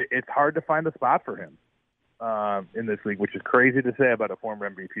 it's hard to find a spot for him in this league, which is crazy to say about a former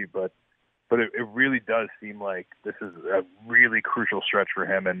MVP, but it really does seem like this is a really crucial stretch for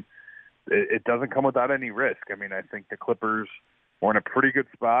him, and it doesn't come without any risk. I mean, I think the Clippers were in a pretty good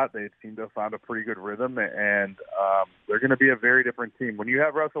spot. They seem to have found a pretty good rhythm, and they're going to be a very different team. When you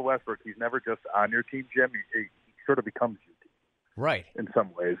have Russell Westbrook, he's never just on your team, Jim. He sort of becomes your team. Right. In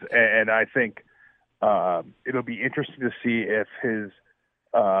some ways. And I think it'll be interesting to see if his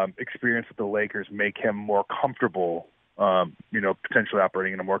experience with the Lakers make him more comfortable, you know, potentially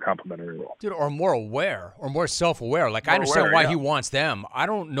operating in a more complimentary role. Dude, or more aware, or more self-aware. Like, I understand why he wants them. I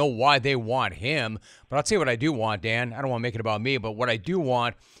don't know why they want him, but I'll tell you what I do want, Dan. I don't want to make it about me, but what I do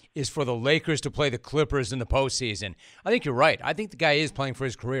want is for the Lakers to play the Clippers in the postseason. I think you're right. I think the guy is playing for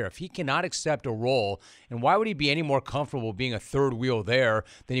his career. If he cannot accept a role, and why would he be any more comfortable being a third wheel there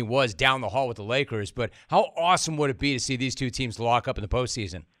than he was down the hall with the Lakers? But how awesome would it be to see these two teams lock up in the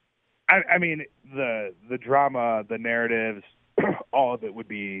postseason? I mean, the drama, the narratives, all of it would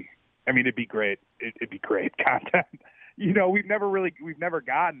be, I mean, it'd be great. It'd be great content. You know, we've never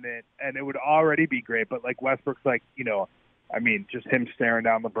gotten it, and it would already be great. But like Westbrook's like, you know, I mean, just him staring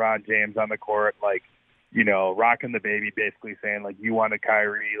down LeBron James on the court, like, you know, rocking the baby, basically saying like, you wanted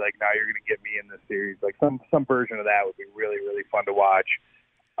Kyrie, like now you're going to get me in this series. Like some version of that would be really, really fun to watch.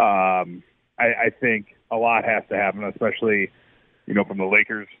 I think a lot has to happen, especially, you know, from the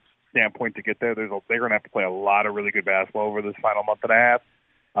Lakers standpoint to get there. They're going to have to play a lot of really good basketball over this final month and a half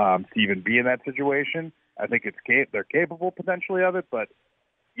to even be in that situation. I think they're capable potentially of it, but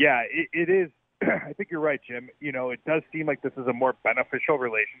yeah, it is. I think you're right, Jim. You know, it does seem like this is a more beneficial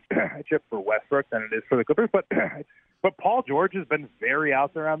relationship for Westbrook than it is for the Clippers, but Paul George has been very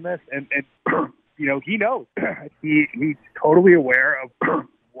out there on this, and you know, he knows. He's totally aware of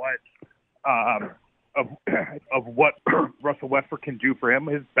what of what Russell Westbrook can do for him.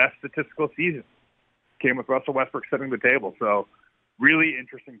 His best statistical season came with Russell Westbrook setting the table. So really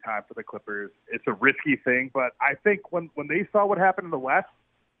interesting time for the Clippers. It's a risky thing, but I think when they saw what happened in the West,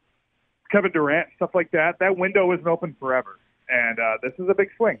 Kevin Durant, stuff like that, that window isn't open forever. And this is a big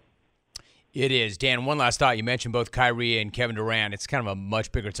swing. It is. Dan, one last thought. You mentioned both Kyrie and Kevin Durant. It's kind of a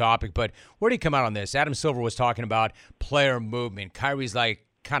much bigger topic, but where did he come out on this? Adam Silver was talking about player movement. Kyrie's like,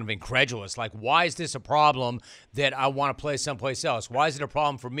 kind of incredulous. Like, why is this a problem that I want to play someplace else? Why is it a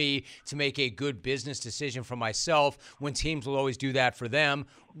problem for me to make a good business decision for myself when teams will always do that for them?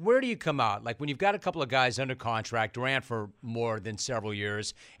 Where do you come out? Like, when you've got a couple of guys under contract, Durant for more than several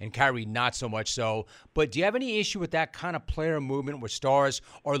years and Kyrie not so much so, but do you have any issue with that kind of player movement where stars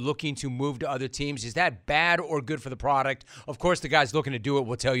are looking to move to other teams? Is that bad or good for the product? Of course, the guys looking to do it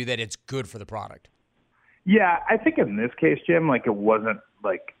will tell you that it's good for the product. Yeah, I think in this case, Jim, like it wasn't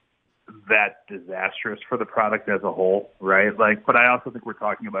like that disastrous for the product as a whole, right? Like, but I also think we're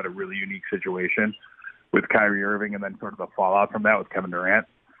talking about a really unique situation with Kyrie Irving and then sort of the fallout from that with Kevin Durant.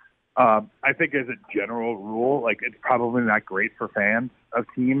 I think as a general rule, like it's probably not great for fans of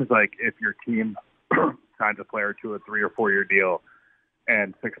teams. Like if your team signs a player to a 3 or 4 year deal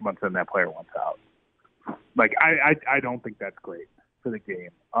and 6 months in that player wants out. Like I don't think that's great for the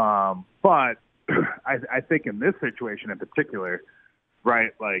game. But I think in this situation in particular,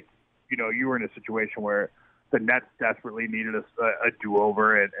 right, like, you know, you were in a situation where the Nets desperately needed a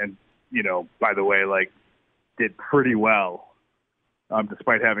do-over and, you know, by the way, like, did pretty well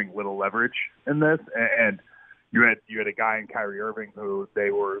despite having little leverage in this. And you had a guy in Kyrie Irving who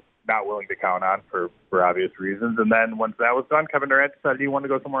they were not willing to count on for obvious reasons. And then once that was done, Kevin Durant decided he wanted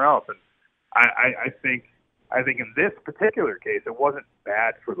to go somewhere else. And I think in this particular case, it wasn't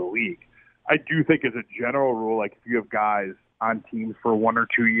bad for the league. I do think as a general rule, like if you have guys on teams for 1 or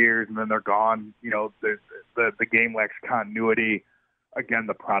 2 years and then they're gone, the game lacks continuity. Again,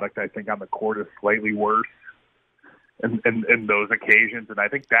 the product I think on the court is slightly worse in those occasions. And I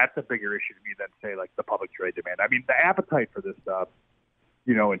think that's a bigger issue to me than say like the public trade demand. I mean, the appetite for this stuff,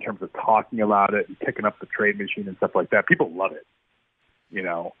 in terms of talking about it and picking up the trade machine and stuff like that, people love it.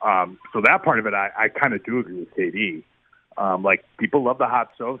 So that part of it, I kind of do agree with KD. Like people love the hot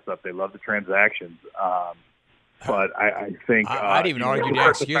stove stuff. They love the transactions. But I think I'd even argue that.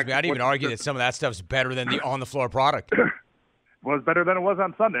 Excuse me. I'd even argue that some of that stuff's better than the on-the-floor product. Well, it's better than it was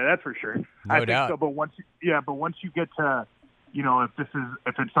on Sunday. That's for sure. No doubt. So, but once you get to,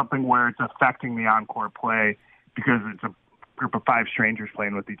 if it's something where it's affecting the on-court play because it's a group of 5 strangers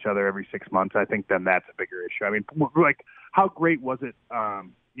playing with each other every 6 months, I think then that's a bigger issue. I mean, like how great was it,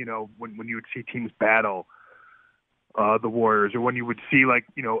 when you would see teams battle the Warriors, or when you would see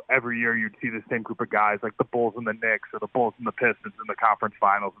every year you'd see the same group of guys like the Bulls and the Knicks or the Bulls and the Pistons in the conference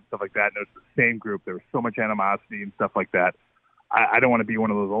finals and stuff like that. And it was the same group. There was so much animosity and stuff like that. I don't want to be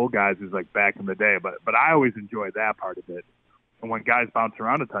one of those old guys who's like back in the day, but I always enjoy that part of it. And when guys bounce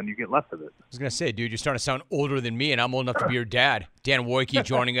around a ton, you get less of it. I was going to say, dude, you're starting to sound older than me, and I'm old enough to be your dad. Dan Wojcicki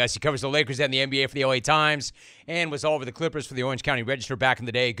joining us. He covers the Lakers and the NBA for the LA Times and was all over the Clippers for the Orange County Register back in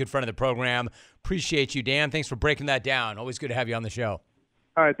the day. Good friend of the program. Appreciate you, Dan. Thanks for breaking that down. Always good to have you on the show.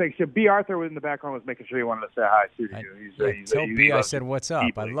 All right, thanks. B. Arthur in the background was making sure he wanted to say hi to you. Tell B I said what's up.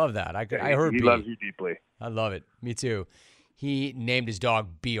 Deeply. I love that. I heard he B. loves you deeply. I love it. Me too. He named his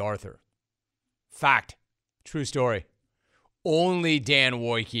dog B. Arthur. Fact. True story. Only Dan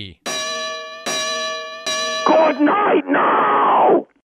Wojcicki